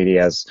and community,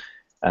 as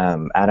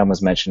Adam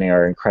was mentioning,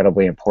 are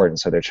incredibly important.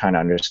 So they're trying to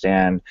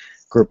understand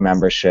group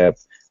membership.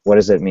 What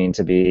does it mean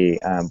to be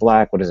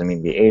Black? What does it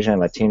mean to be Asian,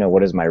 Latino?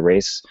 What does my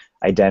race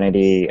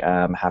identity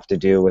have to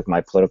do with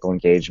my political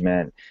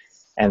engagement?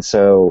 And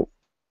so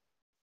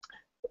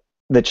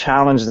the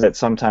challenge that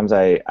sometimes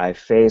I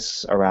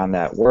face around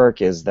that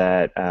work is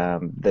that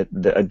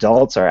the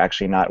adults are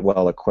actually not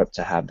well equipped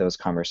to have those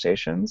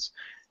conversations.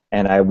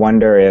 And I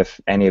wonder if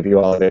any of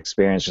you all have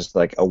experienced just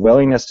like a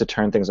willingness to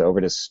turn things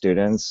over to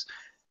students,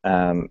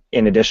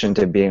 in addition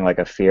to being like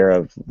a fear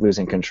of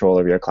losing control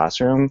of your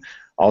classroom.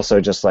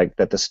 Also just like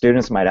that the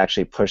students might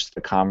actually push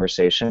the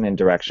conversation in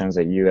directions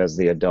that you as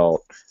the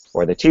adult,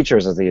 or the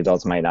teachers as the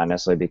adults, might not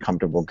necessarily be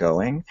comfortable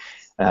going.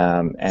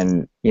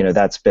 And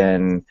that's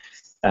been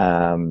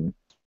something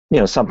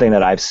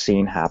that I've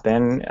seen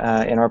happen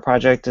in our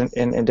project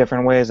in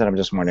different ways, and I'm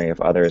just wondering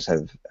if others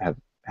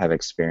have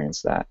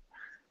experienced that.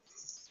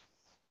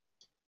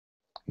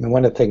 And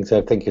one of the things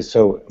I think is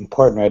so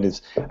important, right,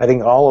 is I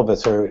think all of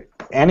us, or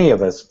any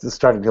of us,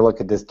 starting to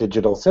look at this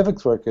digital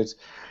civics workers,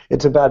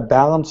 it's about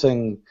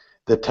balancing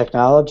the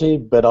technology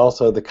but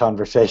also the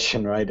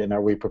conversation, right? And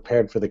are we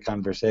prepared for the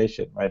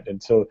conversation, right?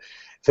 And so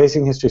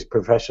Facing History's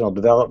professional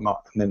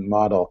development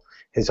model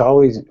has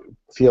always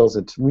feels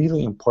it's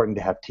really important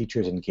to have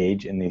teachers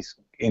engage in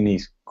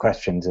these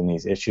questions and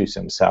these issues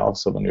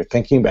themselves. So when we're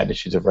thinking about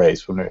issues of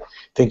race, when we're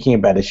thinking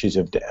about issues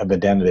of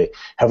identity,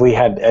 have we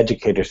had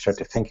educators start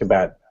to think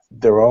about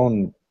their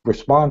own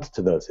response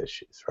to those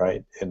issues,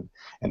 right? And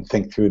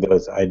think through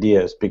those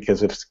ideas,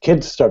 because if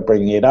kids start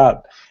bringing it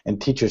up and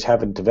teachers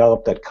haven't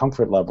developed that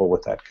comfort level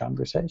with that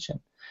conversation,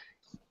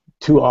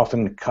 too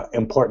often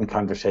important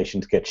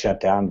conversations get shut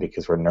down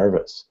because we're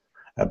nervous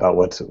about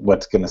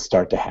what's going to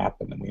start to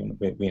happen,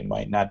 and we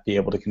might not be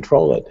able to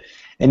control it.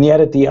 And yet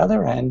at the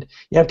other end,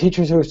 you have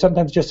teachers who are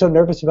sometimes just so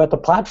nervous about the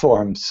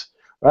platforms,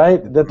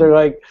 right, that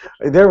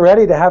they're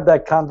ready to have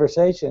that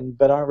conversation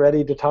but aren't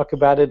ready to talk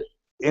about it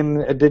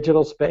in a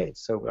digital space.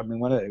 So I mean,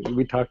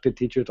 we talked to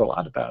teachers a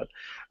lot about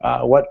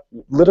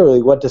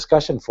what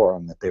discussion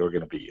forum that they were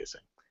going to be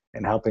using,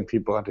 and helping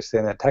people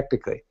understand that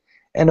technically.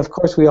 And of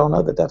course, we all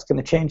know that that's going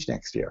to change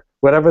next year.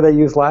 Whatever they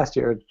used last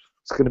year,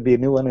 it's going to be a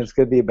new one, and it's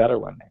going to be a better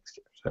one next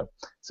year.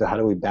 So how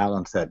do we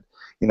balance that,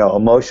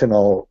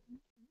 emotional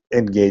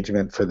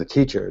engagement for the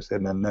teachers,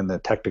 and then the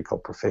technical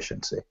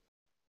proficiency?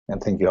 I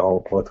think you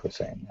all both were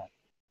saying that.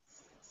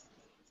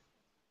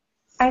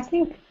 I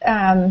think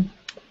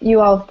you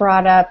all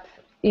brought up,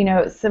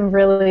 some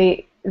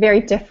really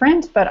very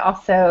different but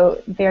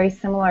also very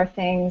similar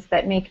things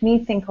that make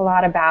me think a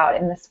lot about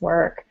in this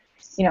work.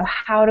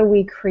 How do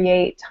we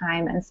create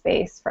time and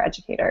space for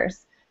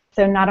educators?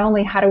 So not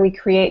only how do we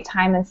create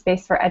time and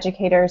space for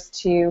educators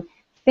to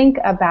think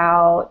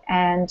about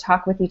and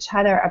talk with each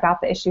other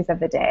about the issues of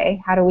the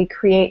day, how do we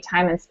create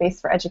time and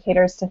space for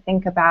educators to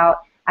think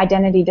about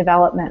identity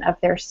development of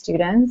their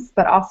students,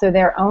 but also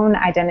their own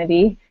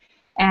identity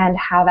and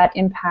how that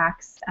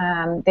impacts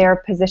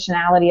their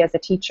positionality as a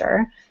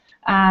teacher.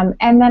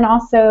 And then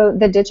also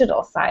the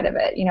digital side of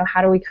it.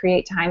 How do we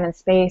create time and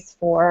space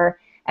for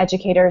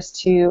educators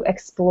to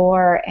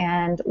explore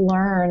and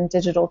learn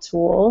digital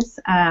tools,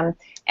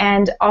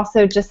 and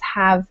also just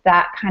have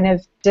that kind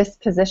of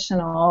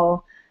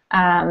dispositional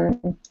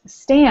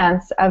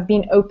stance of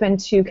being open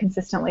to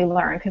consistently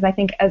learn. Because I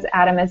think, as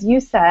Adam, as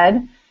you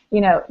said,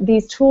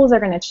 these tools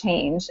are going to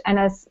change, and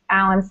as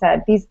Alan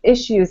said, these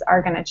issues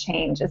are going to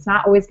change. It's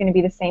not always going to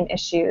be the same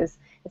issues.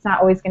 It's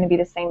not always going to be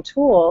the same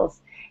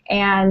tools.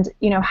 And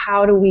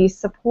how do we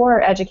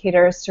support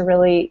educators to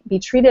really be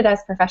treated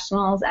as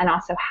professionals and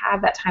also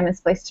have that time and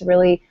space to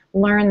really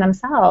learn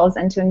themselves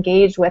and to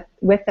engage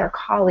with their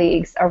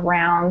colleagues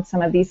around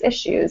some of these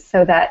issues,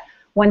 so that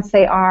once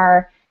they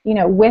are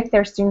with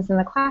their students in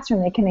the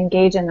classroom, they can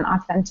engage in an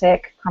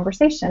authentic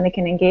conversation. They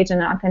can engage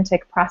in an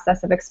authentic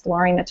process of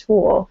exploring a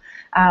tool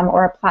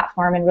or a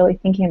platform, and really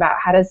thinking about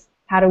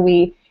how do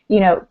we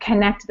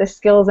connect the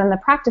skills and the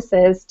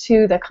practices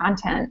to the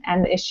content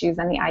and the issues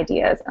and the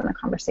ideas and the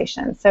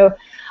conversation. So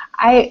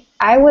I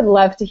would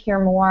love to hear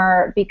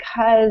more,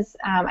 because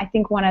I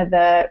think one of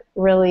the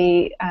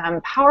really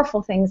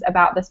powerful things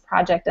about this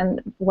project,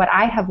 and what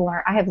I have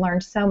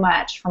learned so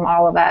much from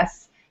all of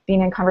us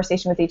being in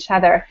conversation with each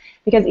other,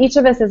 because each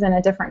of us is in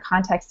a different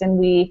context, and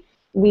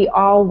we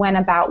all went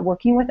about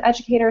working with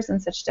educators in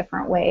such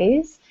different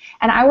ways.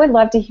 And I would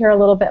love to hear a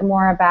little bit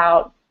more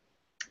about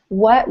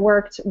what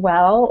worked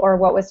well or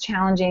what was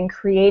challenging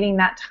creating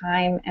that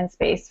time and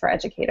space for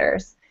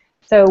educators.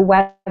 So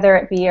whether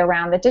it be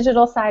around the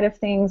digital side of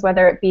things,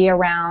 whether it be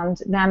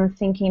around them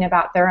thinking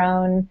about their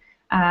own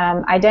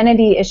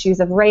identity, issues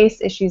of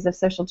race, issues of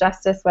social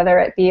justice, whether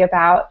it be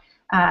about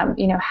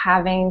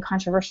having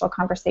controversial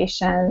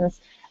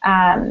conversations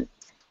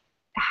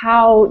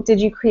How did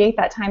you create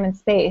that time and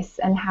space,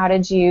 and how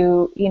did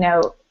you,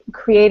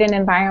 create an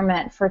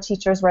environment for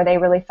teachers where they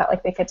really felt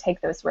like they could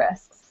take those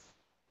risks?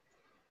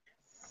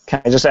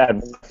 Can I just add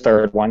a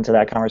third one to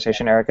that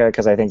conversation, Erica?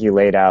 Because I think you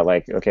laid out,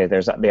 like, okay,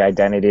 there's the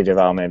identity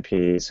development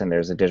piece and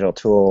there's the digital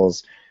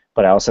tools,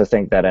 but I also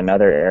think that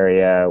another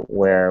area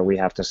where we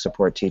have to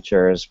support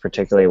teachers,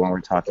 particularly when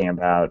we're talking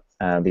about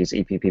these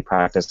EPP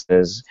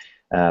practices,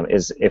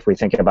 is if we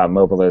think about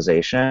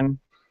mobilization.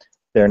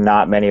 There are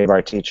not many of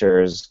our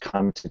teachers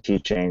come to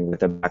teaching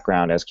with a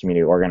background as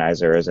community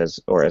organizers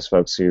or as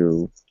folks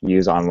who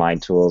use online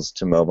tools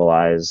to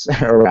mobilize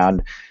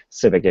around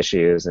civic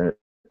issues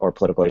or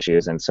political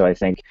issues. And so I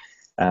think,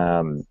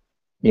 in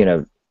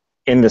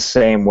the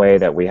same way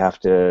that we have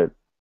to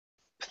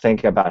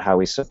think about how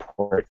we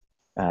support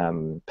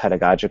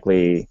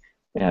pedagogically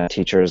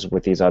teachers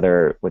with these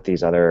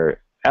other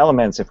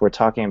elements, if we're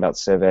talking about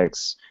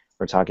civics,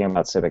 we're talking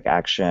about civic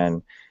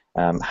action,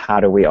 how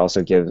do we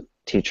also give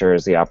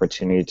teachers the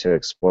opportunity to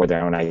explore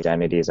their own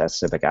identities as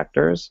civic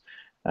actors,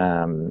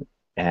 and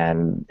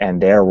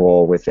their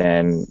role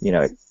within,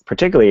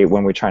 particularly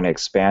when we're trying to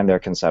expand their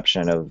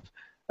conception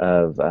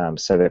of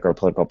civic or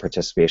political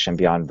participation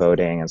beyond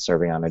voting and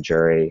serving on a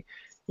jury.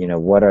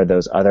 What are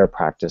those other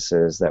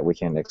practices that we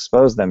can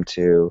expose them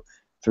to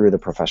through the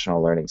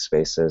professional learning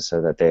spaces, so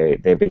that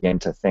they begin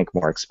to think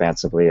more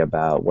expansively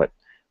about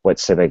what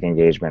civic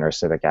engagement or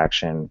civic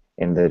action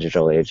in the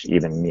digital age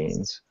even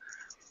means.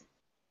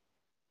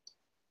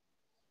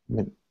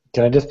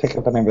 Can I just pick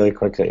up on that really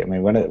quickly? I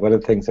mean, one of the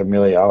things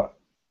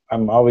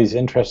I'm always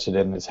interested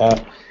in is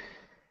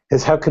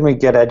how can we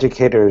get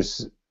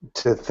educators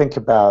to think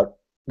about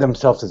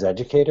themselves as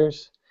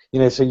educators?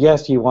 So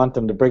yes, you want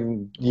them to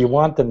bring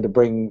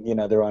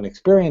their own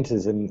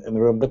experiences in the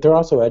room, but they're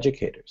also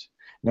educators.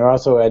 And they're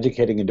also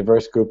educating a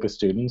diverse group of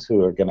students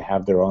who are going to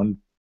have their own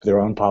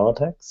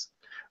politics,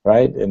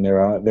 right? And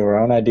their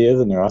own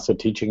ideas, and they're also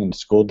teaching in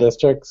school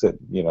districts and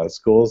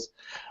schools.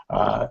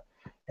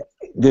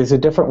 There's a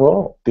different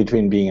role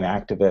between being an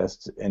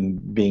activist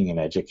and being an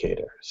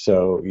educator.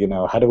 So,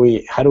 how do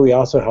we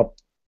also help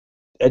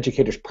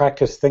educators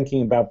practice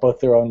thinking about both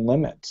their own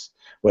limits,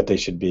 what they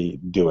should be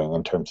doing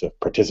in terms of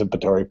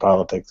participatory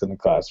politics in the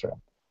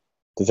classroom?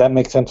 Does that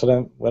make sense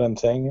what I'm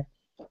saying here?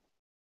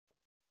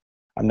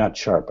 I'm not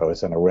sharp. I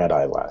was on a red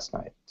eye last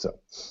night, so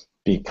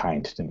be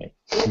kind to me.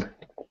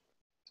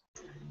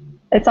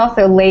 It's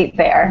also late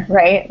there,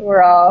 right?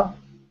 We're all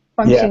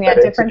functioning at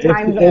different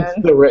time zones.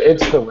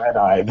 It's the red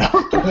eye, though.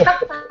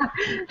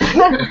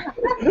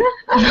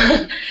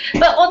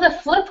 But the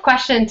flip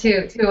question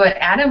to what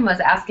Adam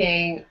was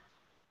asking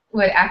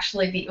would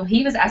actually be,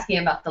 he was asking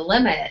about the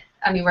limit.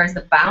 I mean, where's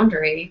the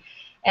boundary?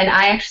 And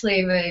I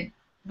actually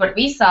what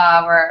we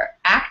saw were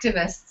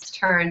activists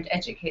turned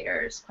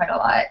educators quite a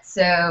lot.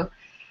 So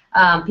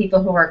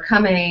people who were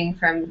coming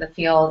from the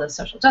field of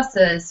social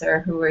justice, or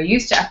who were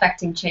used to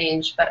affecting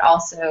change, but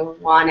also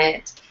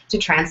wanted to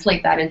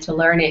translate that into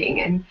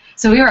learning. And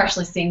so we were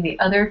actually seeing the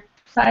other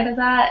side of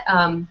that.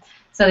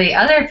 So the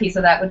other piece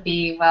of that would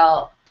be,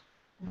 well,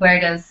 where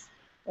is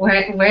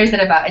it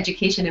about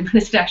education, and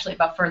when is it actually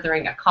about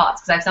furthering a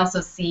cause? Because I've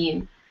also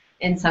seen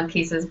in some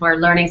cases where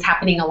learning's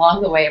happening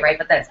along the way, right?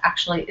 But that's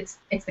actually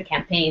it's the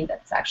campaign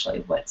that's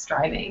actually what's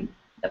driving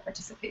the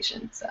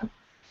participation. So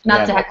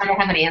I don't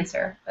have an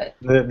answer, but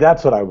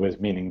that's what I was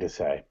meaning to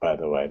say. By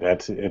the way,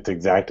 it's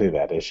exactly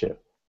that issue.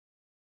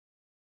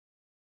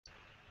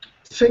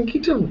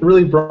 Sangeeta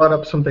really brought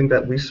up something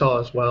that we saw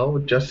as well,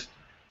 just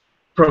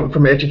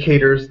from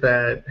educators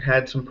that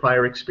had some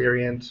prior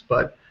experience,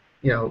 but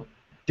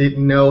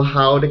didn't know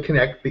how to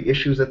connect the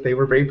issues that they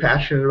were very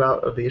passionate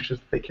about, or the issues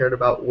that they cared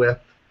about, with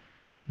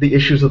the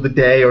issues of the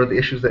day, or the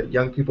issues that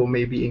young people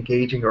may be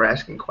engaging or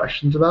asking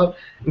questions about.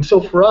 And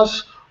so for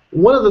us,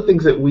 one of the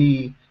things that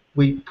we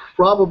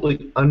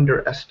probably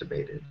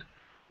underestimated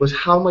was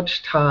how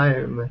much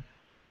time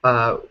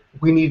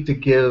we need to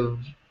give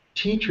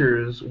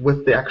teachers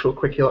with the actual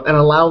curriculum and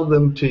allow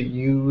them to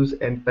use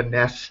and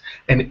finesse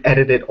and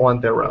edit it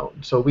on their own.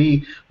 So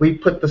we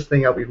put this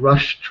thing out, we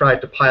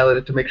tried to pilot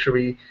it to make sure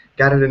we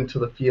got it into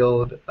the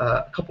field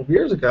a couple of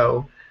years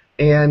ago,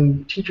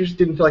 and teachers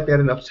didn't feel like they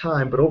had enough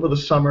time. But over the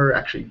summer,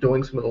 actually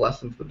doing some of the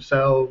lessons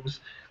themselves,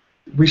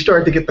 we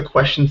started to get the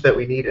questions that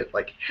we needed,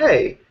 like,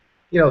 hey,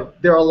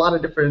 there are a lot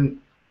of different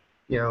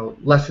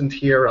lessons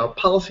here of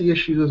policy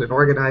issues and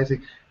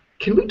organizing.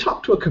 Can we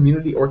talk to a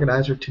community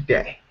organizer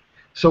today?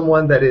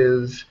 Someone that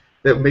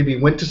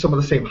maybe went to some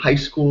of the same high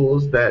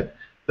schools that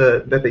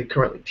they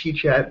currently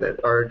teach at,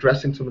 that are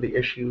addressing some of the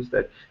issues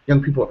that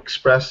young people have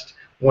expressed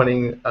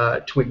wanting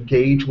to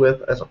engage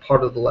with as a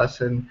part of the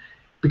lesson,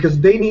 because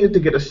they needed to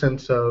get a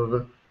sense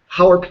of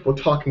how are people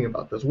talking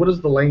about this? What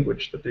is the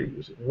language that they're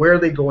using? Where are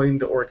they going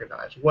to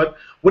organize? What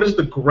is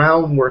the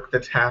groundwork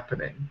that's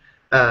happening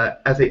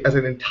as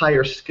an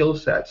entire skill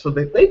set, so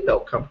that they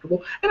felt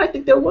comfortable? And I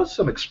think there was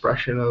some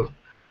expression of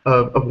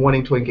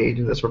wanting to engage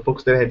in this for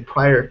folks that had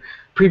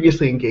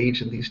previously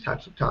engaged in these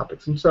types of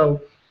topics. And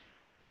so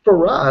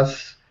for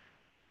us,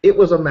 it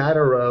was a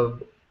matter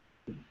of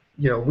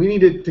we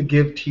needed to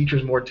give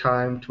teachers more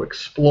time to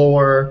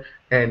explore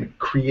and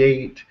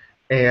create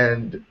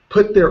and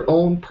put their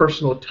own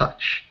personal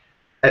touch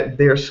at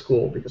their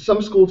school, because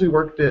some schools we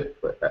worked at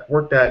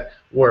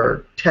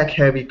were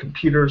tech-heavy,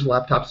 computers,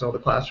 laptops in all the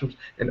classrooms,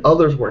 and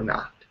others were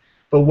not.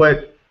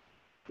 But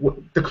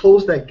to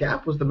close that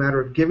gap was the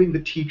matter of giving the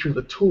teacher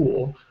the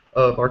tool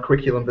of our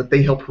curriculum that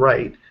they helped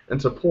write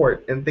and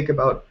support, and think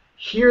about,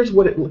 here's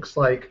what it looks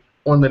like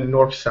on the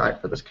north side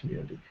for this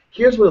community.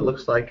 Here's what it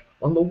looks like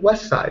on the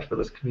west side for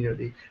this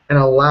community, and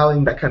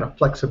allowing that kind of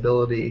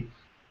flexibility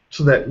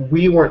so that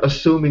we weren't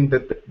assuming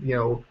that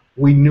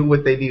we knew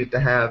what they needed to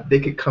have. They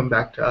could come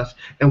back to us,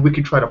 and we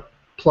could try to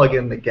plug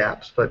in the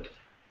gaps. But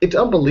it's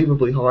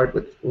unbelievably hard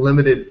with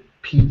limited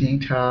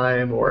PD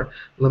time or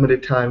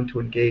limited time to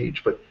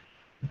engage. But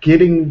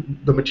getting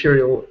the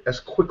material as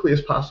quickly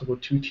as possible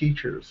to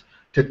teachers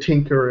to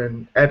tinker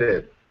and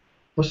edit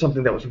was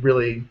something that was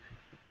really,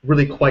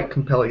 really quite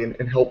compelling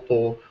and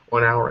helpful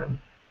on our end.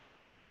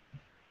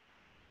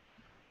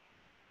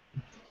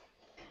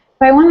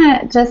 So I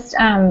want to just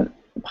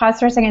pause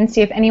for a second and see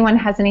if anyone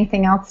has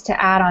anything else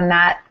to add on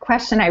that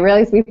question. I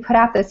realize we put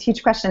out this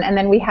huge question, and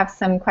then we have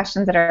some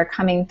questions that are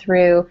coming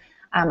through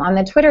on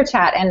the Twitter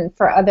chat. And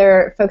for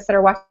other folks that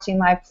are watching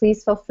live,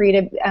 please feel free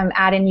to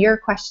add in your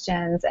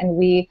questions, and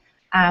we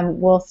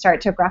will start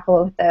to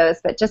grapple with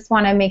those. But just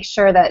want to make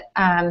sure that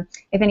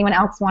if anyone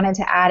else wanted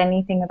to add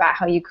anything about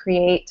how you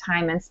create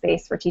time and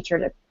space for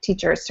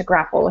teachers to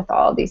grapple with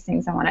all of these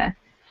things, I want to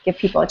give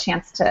people a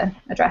chance to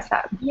address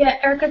that. Yeah,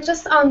 Erica,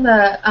 just on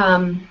the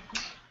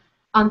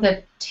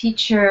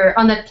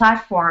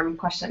platform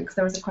question, because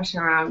there was a question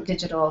around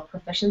digital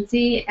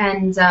proficiency,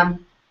 and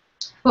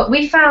what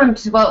we found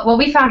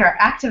our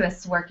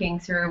activists working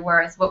through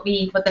was what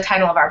the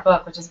title of our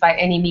book, which is By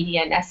Any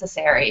Media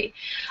Necessary,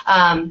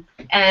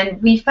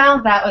 and we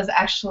found that was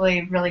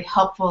actually really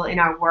helpful in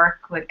our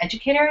work with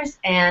educators,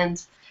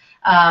 and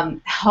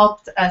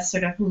helped us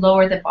sort of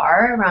lower the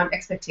bar around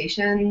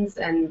expectations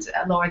and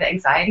lower the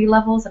anxiety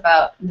levels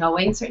about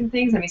knowing certain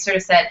things. And we sort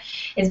of said,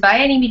 it's by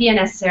any media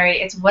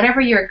necessary, it's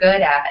whatever you're good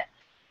at.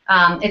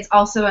 It's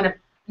also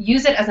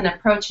use it as an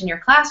approach in your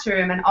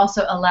classroom, and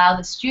also allow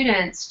the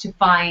students to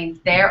find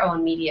their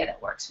own media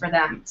that works for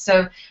them.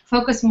 So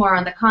focus more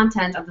on the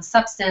content, on the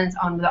substance,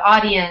 on the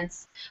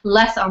audience,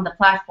 less on the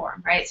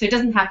platform, right? So it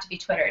doesn't have to be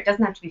Twitter, it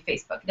doesn't have to be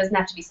Facebook, it doesn't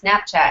have to be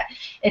Snapchat.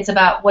 It's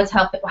about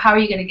how are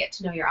you going to get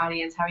to know your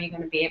audience, how are you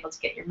going to be able to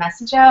get your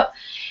message out?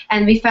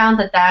 And we found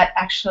that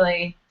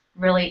actually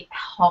really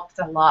helped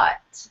a lot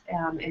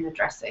in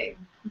addressing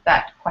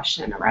that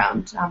question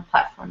around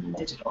platform and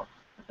digital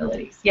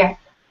abilities. Yeah.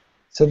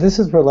 So this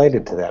is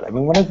related to that. I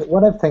mean, one of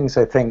the things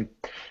I think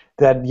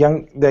that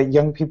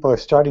young people are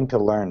starting to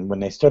learn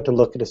when they start to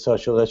look at a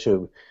social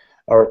issue,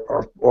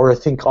 or I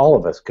think all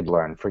of us could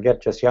learn,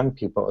 forget just young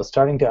people, is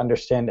starting to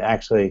understand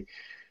actually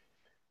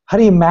how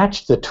do you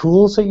match the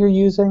tools that you're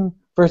using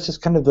versus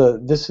kind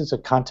of this is a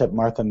concept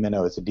Martha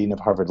Minow, as the Dean of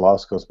Harvard Law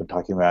School, has been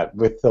talking about,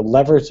 with the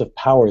levers of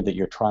power that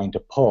you're trying to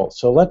pull.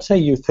 So let's say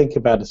you think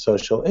about a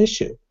social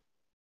issue.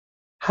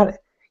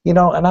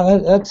 And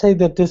I'd say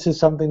that this is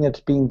something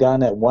that's being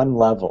done at one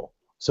level.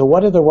 So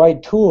what are the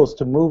right tools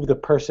to move the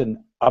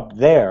person up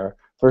there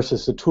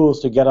versus the tools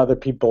to get other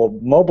people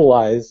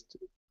mobilized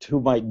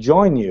who might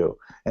join you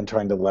in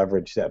trying to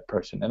leverage that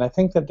person? And I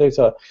think that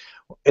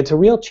it's a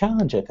real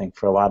challenge, I think,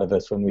 for a lot of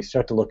us when we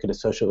start to look at a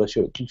social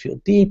issue. It can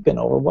feel deep and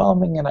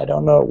overwhelming, and I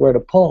don't know where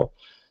to pull.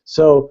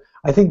 So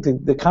I think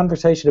the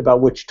conversation about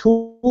which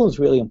tool is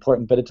really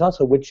important, but it's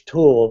also which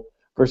tool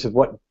versus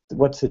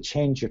what's the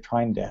change you're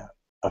trying to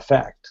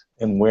affect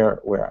and where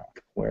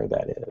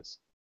that is.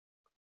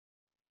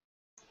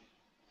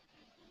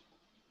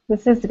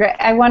 This is great.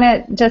 I want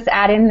to just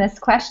add in this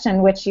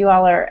question, which you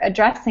all are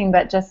addressing,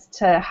 but just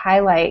to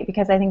highlight,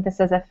 because I think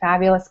this is a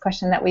fabulous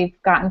question that we've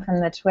gotten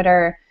from the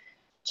Twitter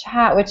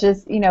chat, which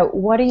is,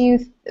 what do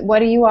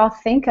you all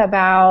think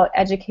about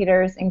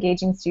educators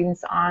engaging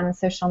students on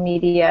social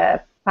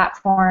media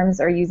platforms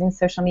or using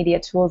social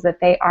media tools that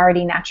they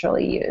already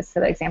naturally use?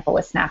 So the example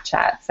was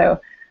Snapchat. So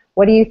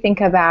what do you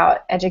think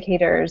about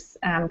educators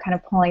kind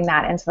of pulling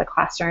that into the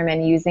classroom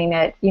and using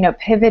it,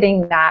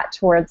 pivoting that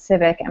towards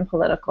civic and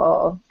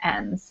political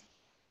ends?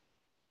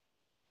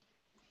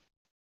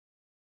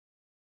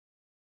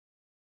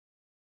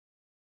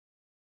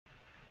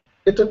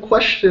 It's a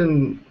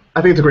question,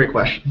 I think it's a great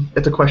question.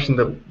 It's a question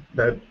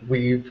that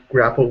we've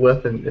grappled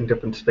with in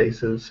different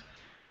spaces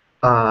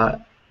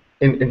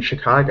in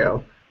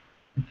Chicago.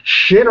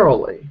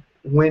 Generally,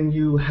 when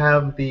you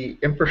have the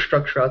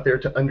infrastructure out there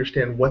to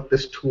understand what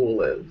this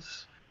tool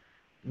is,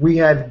 we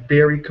had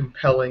very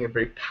compelling and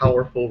very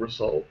powerful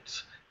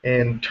results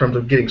in terms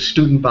of getting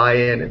student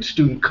buy-in and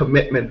student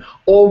commitment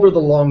over the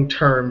long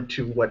term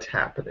to what's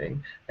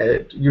happening,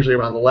 usually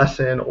around the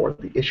lesson or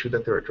the issue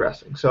that they're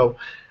addressing. So,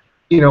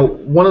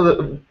 one of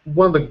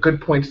the good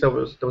points that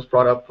was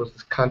brought up was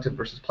this content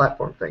versus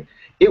platform thing.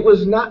 It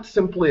was not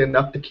simply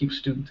enough to keep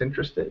students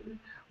interested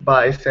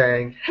by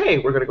saying, hey,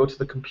 we're going to go to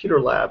the computer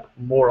lab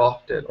more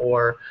often,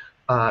 or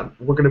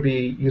we're going to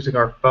be using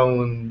our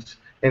phones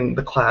in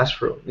the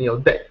classroom.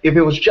 That if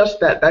it was just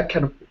that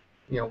kind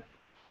of,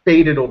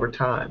 faded over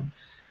time.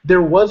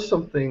 There was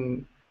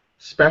something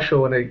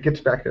special, and it gets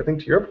back, I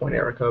think, to your point,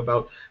 Erica,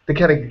 about the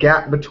kind of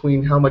gap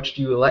between how much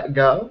do you let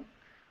go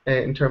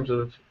in terms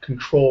of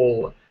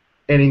control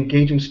and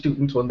engaging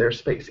students on their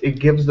space. It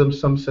gives them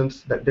some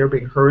sense that they're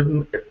being heard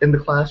in the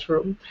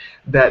classroom,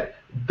 that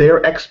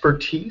their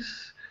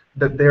expertise,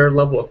 that their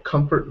level of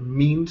comfort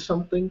means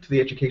something to the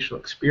educational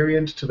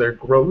experience, to their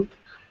growth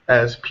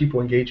as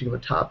people engaging in the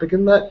topic,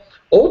 and that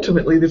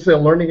ultimately this is a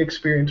learning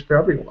experience for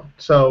everyone.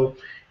 So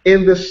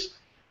in this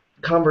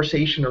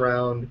conversation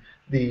around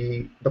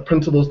the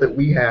principles that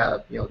we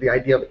have, the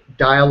idea of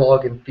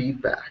dialogue and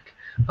feedback,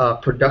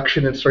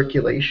 production and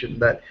circulation,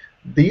 that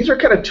these are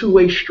kind of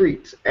two-way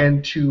streets,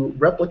 and to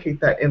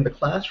replicate that in the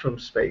classroom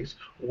space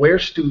where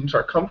students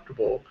are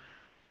comfortable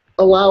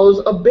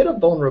allows a bit of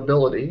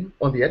vulnerability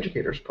on the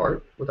educator's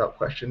part, without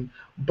question,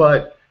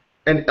 but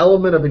an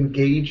element of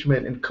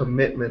engagement and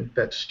commitment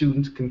that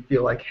students can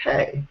feel like,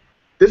 hey,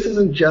 this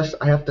isn't just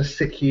I have to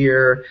sit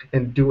here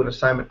and do an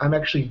assignment. I'm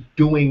actually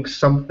doing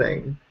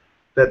something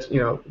that's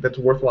that's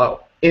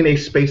worthwhile in a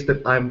space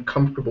that I'm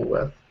comfortable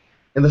with.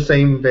 In the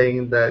same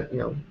vein that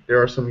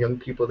there are some young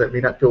people that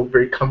may not feel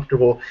very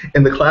comfortable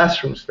in the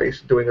classroom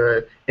space doing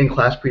a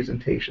in-class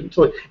presentation.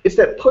 So it's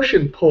that push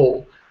and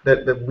pull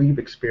that we've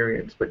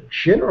experienced. But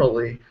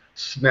generally,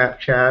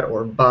 Snapchat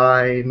or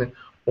Vine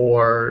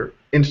or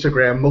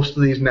Instagram, most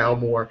of these now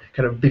more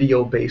kind of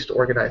video-based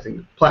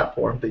organizing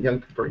platforms that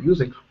young people are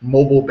using,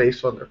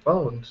 mobile-based on their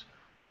phones,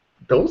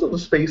 those are the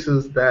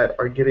spaces that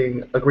are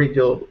getting a great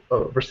deal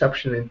of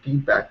reception and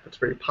feedback that's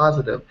very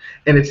positive.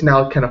 And it's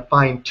now kind of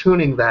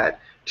fine-tuning that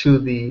to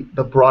the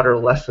broader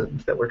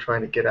lessons that we're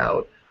trying to get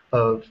out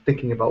of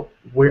thinking about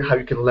how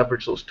you can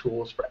leverage those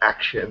tools for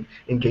action,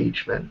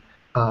 engagement,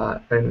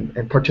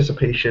 and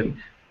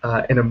participation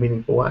in a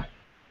meaningful way.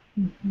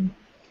 Mm-hmm.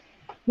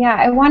 Yeah,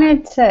 I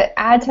wanted to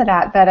add to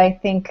that I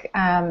think,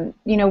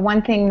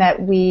 one thing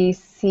that we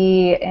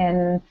see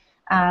in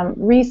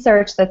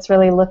research that's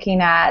really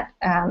looking at,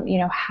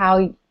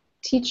 how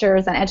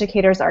teachers and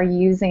educators are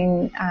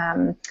using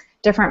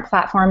different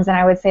platforms, and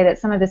I would say that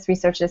some of this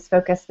research is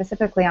focused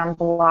specifically on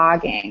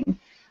blogging,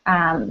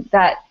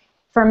 that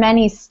for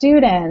many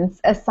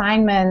students,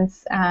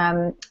 assignments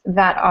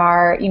that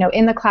are,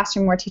 in the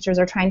classroom where teachers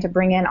are trying to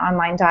bring in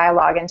online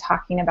dialogue and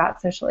talking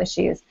about social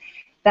issues,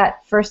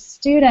 that for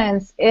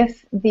students,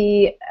 if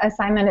the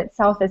assignment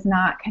itself is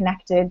not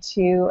connected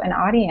to an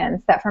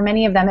audience, that for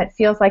many of them it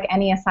feels like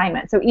any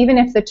assignment. So even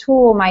if the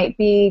tool might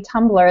be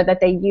Tumblr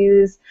that they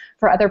use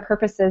for other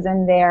purposes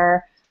in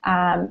their,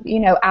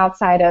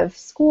 outside of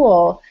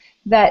school,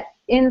 that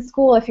in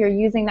school, if you're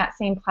using that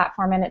same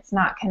platform and it's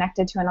not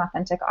connected to an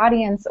authentic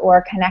audience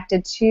or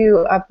connected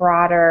to a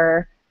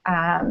broader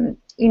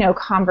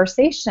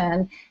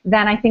conversation,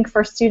 then I think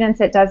for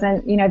students it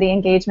doesn't, the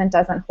engagement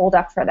doesn't hold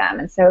up for them.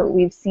 And so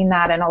we've seen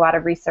that in a lot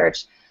of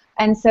research.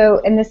 And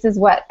this is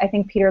what I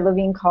think Peter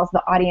Levine calls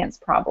the audience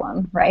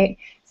problem, right?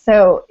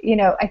 So,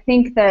 I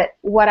think that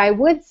what I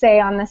would say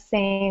in the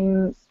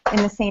same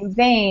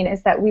vein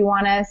is that we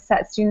want to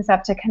set students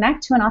up to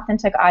connect to an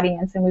authentic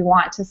audience, and we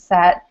want to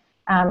set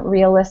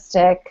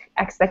realistic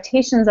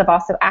expectations of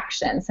also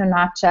action. So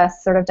not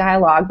just sort of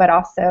dialogue, but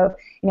also,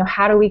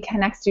 how do we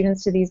connect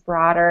students to these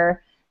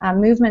broader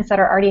movements that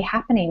are already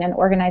happening and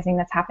organizing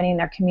that's happening in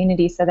their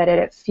community so that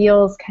it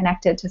feels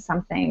connected to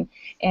something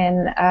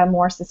in a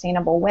more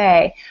sustainable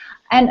way.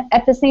 And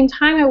at the same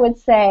time, I would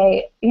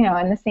say, in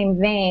the same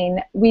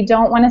vein, we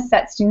don't want to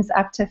set students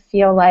up to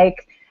feel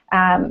like,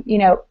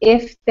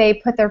 if they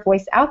put their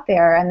voice out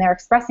there and they're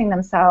expressing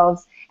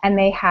themselves and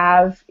they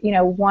have,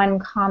 one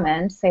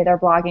comment, say they're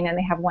blogging and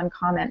they have one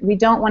comment, we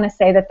don't want to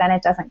say that then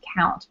it doesn't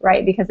count,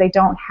 right? Because they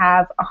don't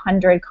have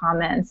 100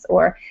 comments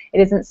or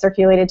it isn't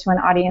circulated to an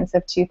audience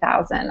of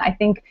 2,000. I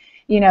think,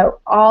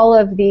 all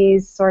of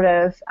these sort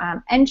of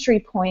entry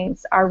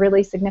points are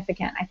really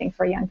significant, I think,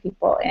 for young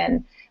people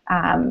in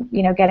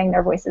getting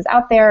their voices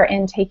out there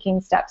and taking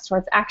steps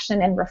towards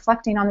action and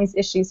reflecting on these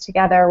issues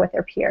together with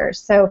their peers.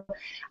 So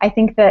I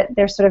think that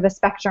there's sort of a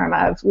spectrum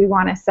of we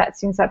want to set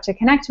students up to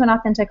connect to an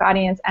authentic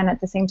audience and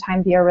at the same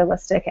time be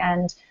realistic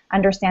and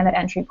understand that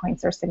entry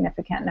points are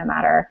significant no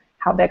matter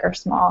how big or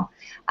small.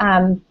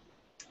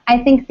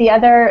 I think the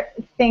other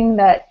thing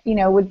that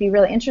would be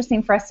really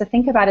interesting for us to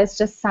think about is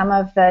just some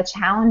of the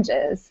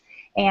challenges,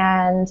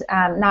 and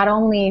not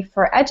only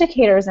for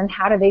educators and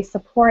how do they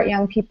support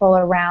young people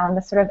around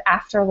the sort of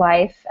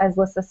afterlife, as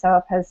Lissa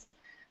Soap has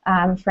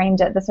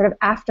framed it, the sort of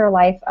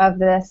afterlife of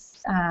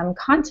this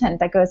content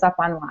that goes up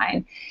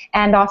online,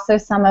 and also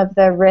some of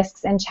the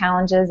risks and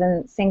challenges.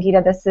 And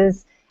Sangeeta, this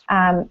is,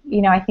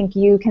 I think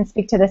you can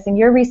speak to this in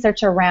your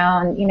research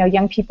around,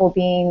 young people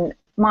being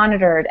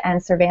monitored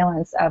and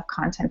surveillance of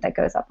content that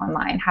goes up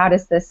online. How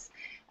does this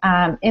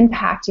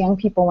impact young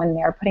people when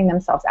they're putting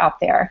themselves out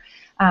there?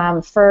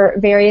 For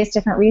various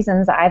different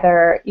reasons,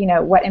 either,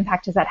 what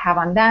impact does that have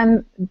on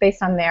them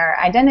based on their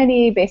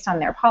identity, based on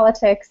their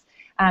politics,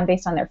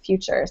 based on their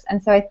futures.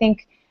 And so I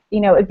think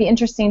it'd be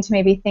interesting to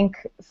maybe think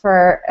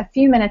for a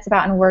few minutes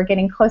about, and we're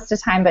getting close to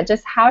time, but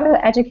just how do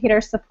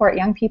educators support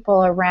young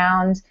people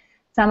around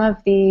some of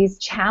these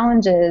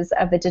challenges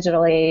of the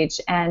digital age?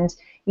 And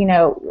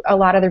a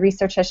lot of the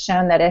research has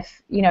shown that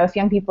if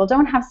young people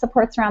don't have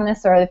supports around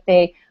this, or if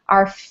they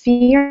are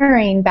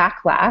fearing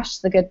backlash,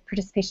 the Good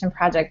Participation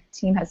Project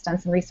team has done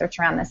some research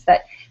around this,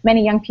 that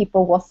many young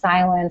people will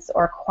silence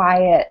or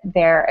quiet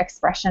their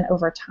expression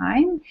over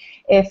time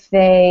if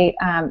they,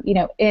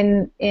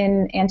 in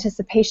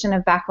anticipation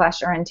of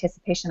backlash or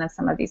anticipation of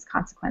some of these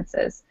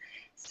consequences.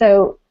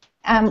 So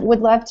would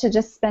love to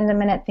just spend a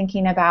minute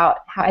thinking about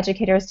how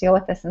educators deal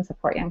with this and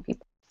support young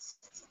people.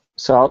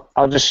 So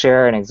I'll just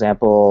share an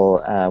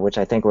example which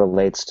I think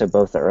relates to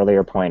both the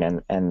earlier point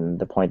and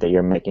the point that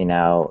you're making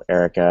now,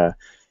 Erica.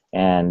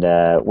 And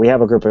we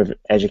have a group of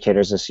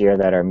educators this year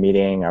that are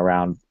meeting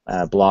around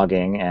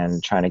blogging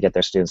and trying to get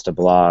their students to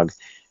blog.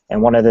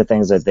 And one of the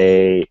things that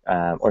they,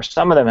 or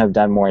some of them have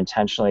done more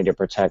intentionally to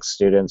protect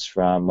students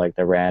from like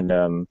the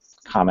random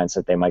comments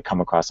that they might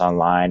come across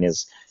online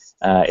is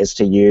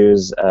to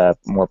use a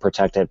more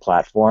protected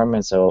platform.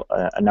 And so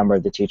a number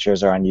of the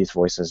teachers are on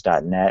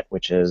youthvoices.net,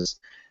 which is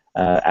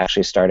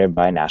actually started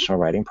by National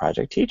Writing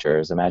Project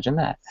teachers. Imagine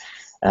that.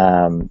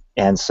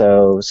 And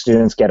so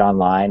students get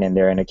online and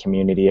they're in a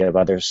community of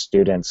other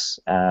students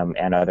and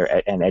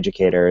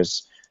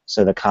educators.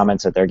 So the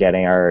comments that they're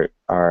getting are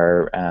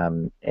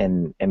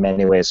in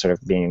many ways sort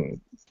of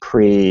being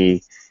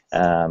curated.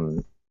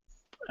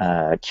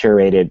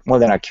 Well,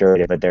 they're not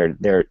curated, but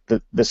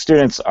the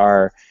students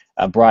are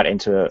brought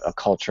into a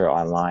culture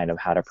online of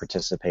how to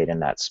participate in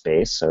that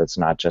space. So it's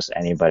not just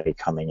anybody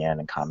coming in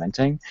and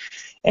commenting.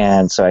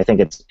 And so I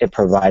think it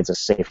provides a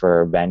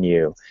safer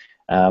venue.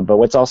 But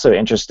what's also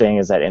interesting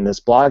is that in this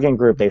blogging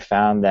group, they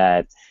found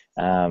that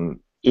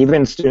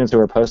even students who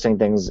were posting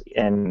things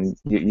in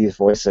Youth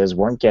Voices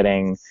weren't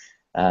getting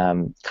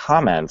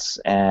comments.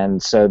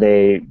 And so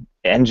they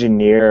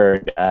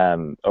engineered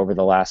over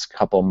the last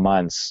couple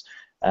months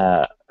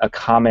a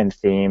common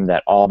theme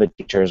that all the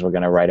teachers were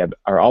going to write about,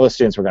 or all the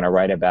students were going to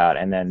write about,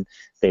 and then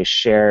they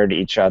shared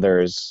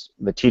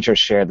the teachers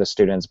shared the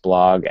students'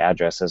 blog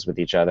addresses with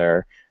each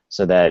other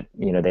so that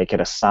they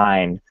could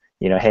assign,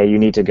 hey, you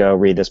need to go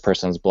read this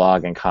person's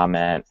blog and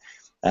comment.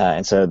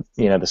 And so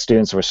the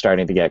students were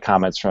starting to get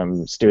comments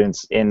from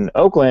students in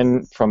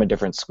Oakland from a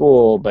different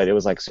school, but it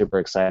was like super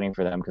exciting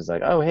for them because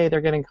like, oh, hey,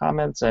 they're getting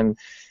comments, and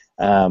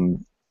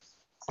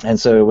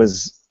so it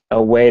was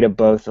a way to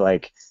both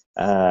like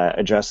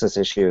address this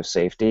issue of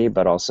safety,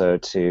 but also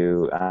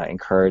to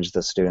encourage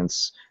the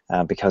students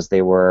because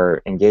they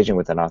were engaging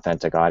with an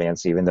authentic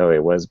audience, even though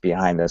it was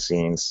behind the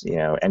scenes,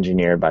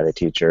 engineered by the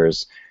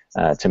teachers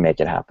to make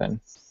it happen.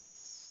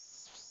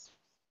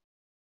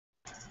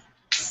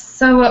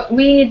 So what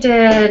we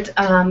did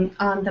on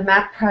the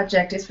MAP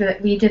project is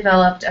that we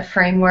developed a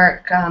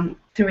framework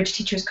through which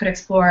teachers could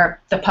explore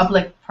the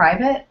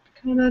public-private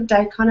kind of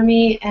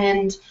dichotomy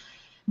and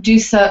do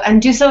so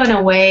in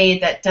a way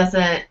that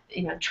doesn't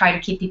try to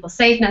keep people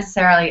safe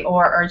necessarily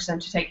or urge them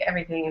to take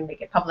everything and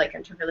make it public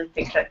and to really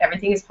think that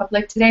everything is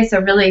public today. So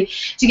really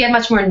to get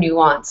much more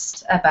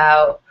nuanced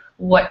about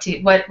what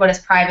does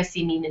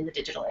privacy mean in the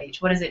digital age?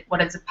 What is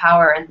the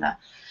power and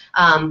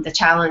the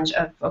challenge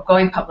of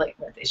going public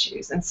with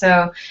issues. And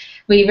so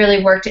we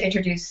really work to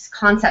introduce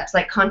concepts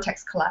like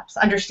context collapse,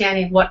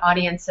 understanding what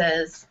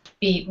audiences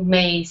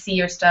may see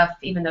your stuff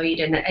even though you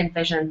didn't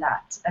envision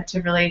that,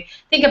 to really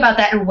think about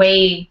that and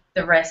weigh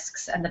the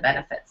risks and the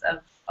benefits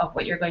of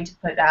what you're going to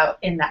put out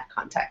in that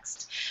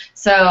context.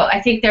 So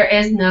I think there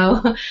is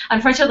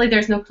unfortunately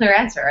there's no clear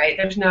answer, right?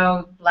 There's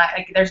no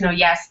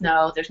yes,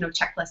 no, there's no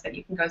checklist that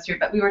you can go through,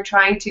 but we were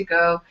trying to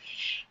go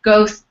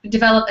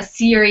develop a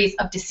series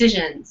of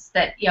decisions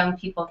that young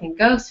people can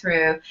go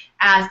through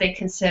as they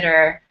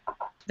consider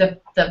the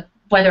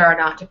whether or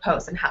not to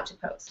post and how to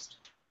post.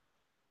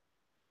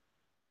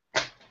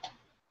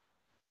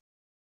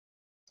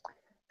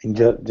 And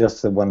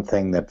just the one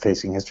thing that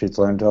Facing History has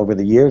learned over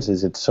the years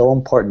is it's so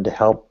important to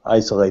help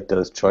isolate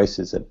those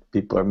choices that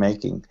people are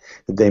making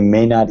that they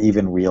may not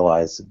even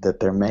realize that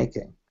they're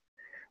making.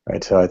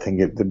 Right, so I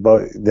think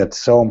that's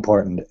so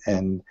important,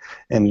 and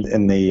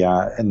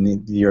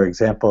your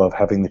example of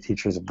having the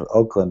teachers of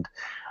Oakland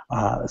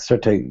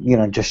start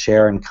to just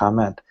share and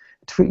comment.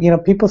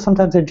 People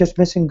sometimes are just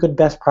missing good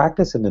best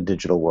practice in the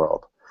digital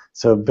world.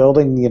 So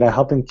building,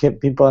 helping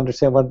people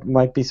understand what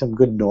might be some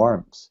good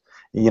norms.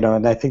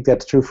 And I think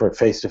that's true for a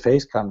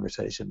face-to-face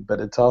conversation, but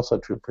it's also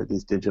true for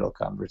these digital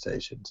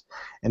conversations.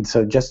 And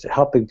so just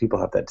helping people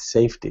have that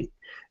safety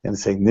and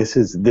saying this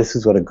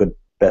is what a good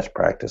best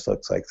practice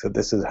looks like. So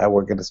this is how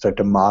we're going to start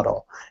to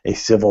model a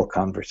civil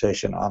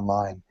conversation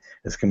online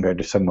as compared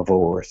to some of what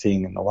we're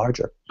seeing in the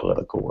larger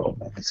political world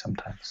maybe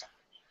sometimes.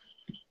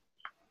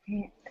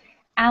 Great.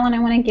 Alan, I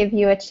want to give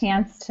you a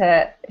chance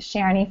to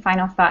share any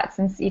final thoughts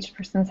since each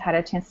person's had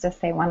a chance to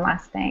say one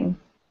last thing.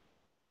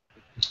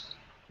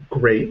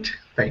 Great,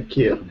 thank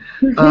you.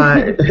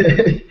 I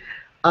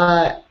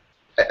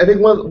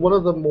think one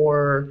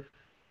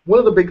one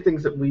of the big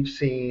things that we've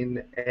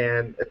seen,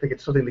 and I think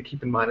it's something to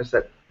keep in mind, is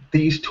that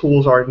these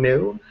tools are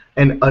new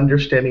and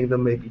understanding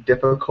them may be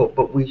difficult,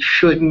 but we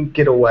shouldn't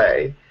get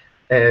away.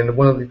 And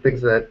one of the things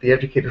that the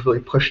educators really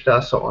pushed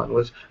us on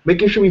was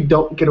making sure we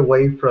don't get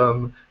away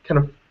from kind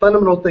of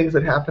fundamental things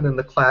that happen in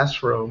the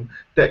classroom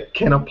that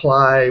can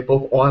apply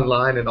both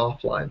online and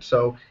offline.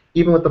 So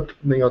even with the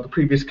the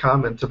previous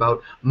comments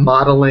about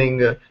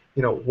modeling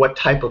what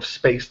type of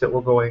space that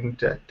we're going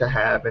to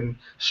have, and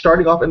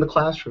starting off in the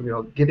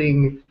classroom,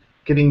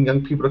 getting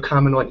young people to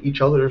comment on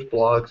each other's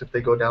blogs if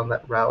they go down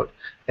that route,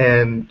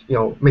 and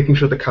making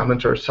sure the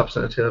comments are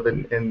substantive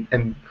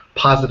and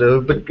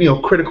positive, but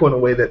critical in a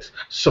way that's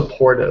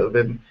supportive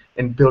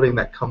and building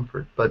that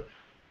comfort. But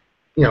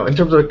in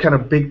terms of kind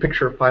of big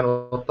picture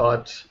final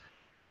thoughts,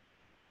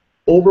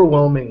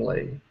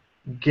 overwhelmingly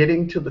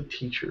getting to the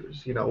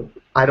teachers.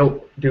 I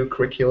don't do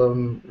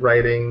curriculum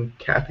writing,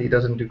 Kathy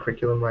doesn't do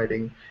curriculum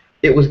writing.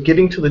 It was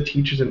getting to the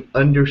teachers and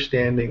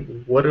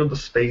understanding what are the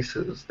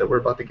spaces that we're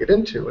about to get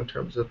into in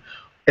terms of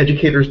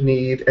educators'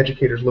 needs,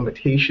 educators'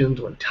 limitations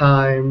on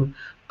time,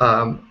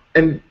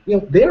 and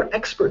they're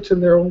experts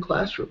in their own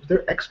classrooms,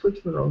 they're experts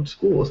in their own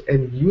schools,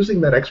 and using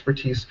that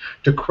expertise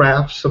to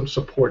craft some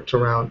supports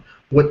around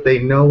what they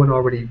know and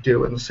already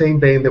do. In the same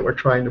vein that we're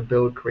trying to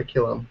build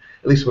curriculum,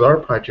 at least with our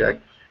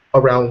project,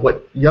 around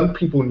what young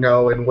people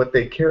know and what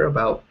they care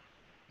about,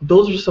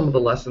 those are some of the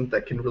lessons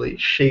that can really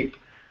shape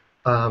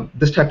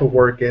this type of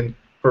work. And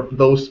for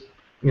those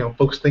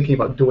folks thinking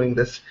about doing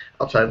this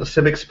outside of the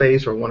civic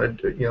space or want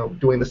to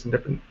doing this in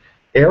different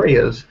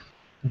areas,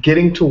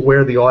 getting to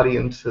where the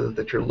audience is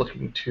that you're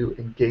looking to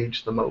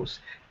engage the most,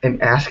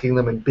 and asking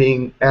them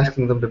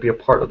to be a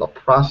part of the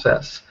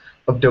process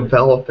of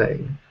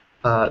developing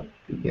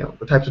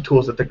the types of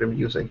tools that they're going to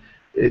be using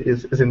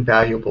is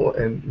invaluable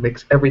and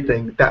makes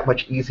everything that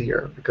much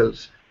easier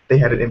because they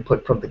had an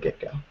input from the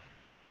get-go.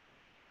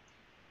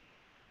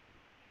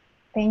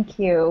 Thank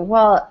you.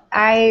 Well,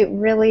 I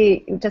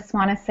really just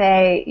want to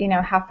say,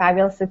 how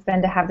fabulous it's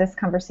been to have this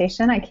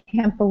conversation. I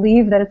can't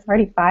believe that it's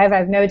already 5. I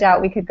have no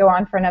doubt we could go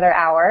on for another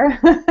hour.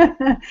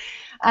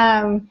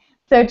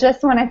 So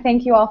just want to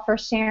thank you all for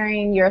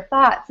sharing your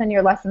thoughts and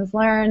your lessons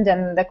learned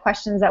and the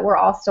questions that we're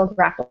all still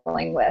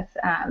grappling with.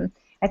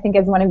 I think,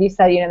 as one of you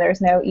said, there's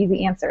no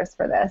easy answers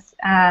for this.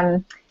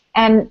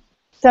 And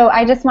so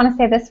I just want to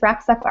say this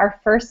wraps up our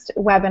first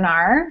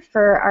webinar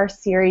for our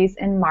series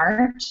in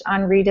March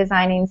on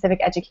redesigning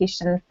civic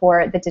education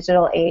for the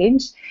digital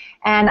age.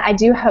 And I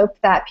do hope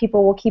that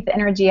people will keep the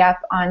energy up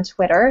on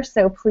Twitter.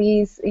 So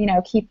please,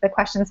 keep the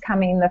questions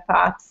coming, the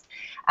thoughts.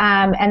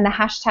 And the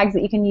hashtags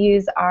that you can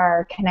use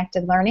are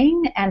connected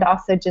learning and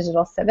also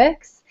digital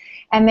civics.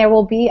 And there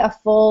will be a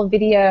full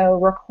video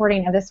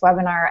recording of this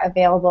webinar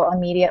available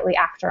immediately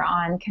after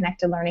on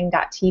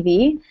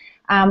connectedlearning.tv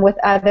with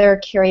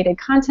other curated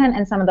content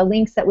and some of the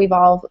links that we've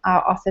all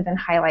also been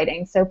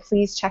highlighting. So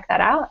please check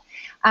that out.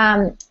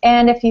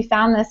 And if you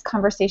found this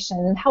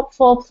conversation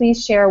helpful,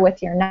 please share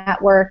with your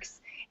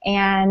networks.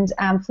 And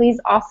please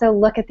also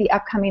look at the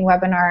upcoming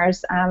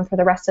webinars for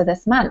the rest of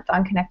this month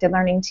on Connected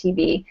Learning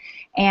TV.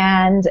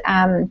 And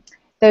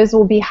those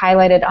will be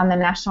highlighted on the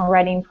National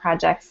Writing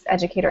Project's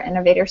Educator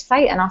Innovator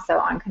site and also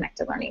on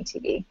Connected Learning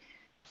TV.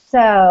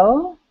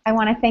 So I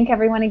want to thank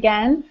everyone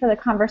again for the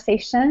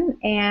conversation,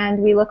 and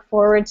we look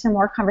forward to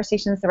more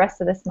conversations the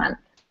rest of this month.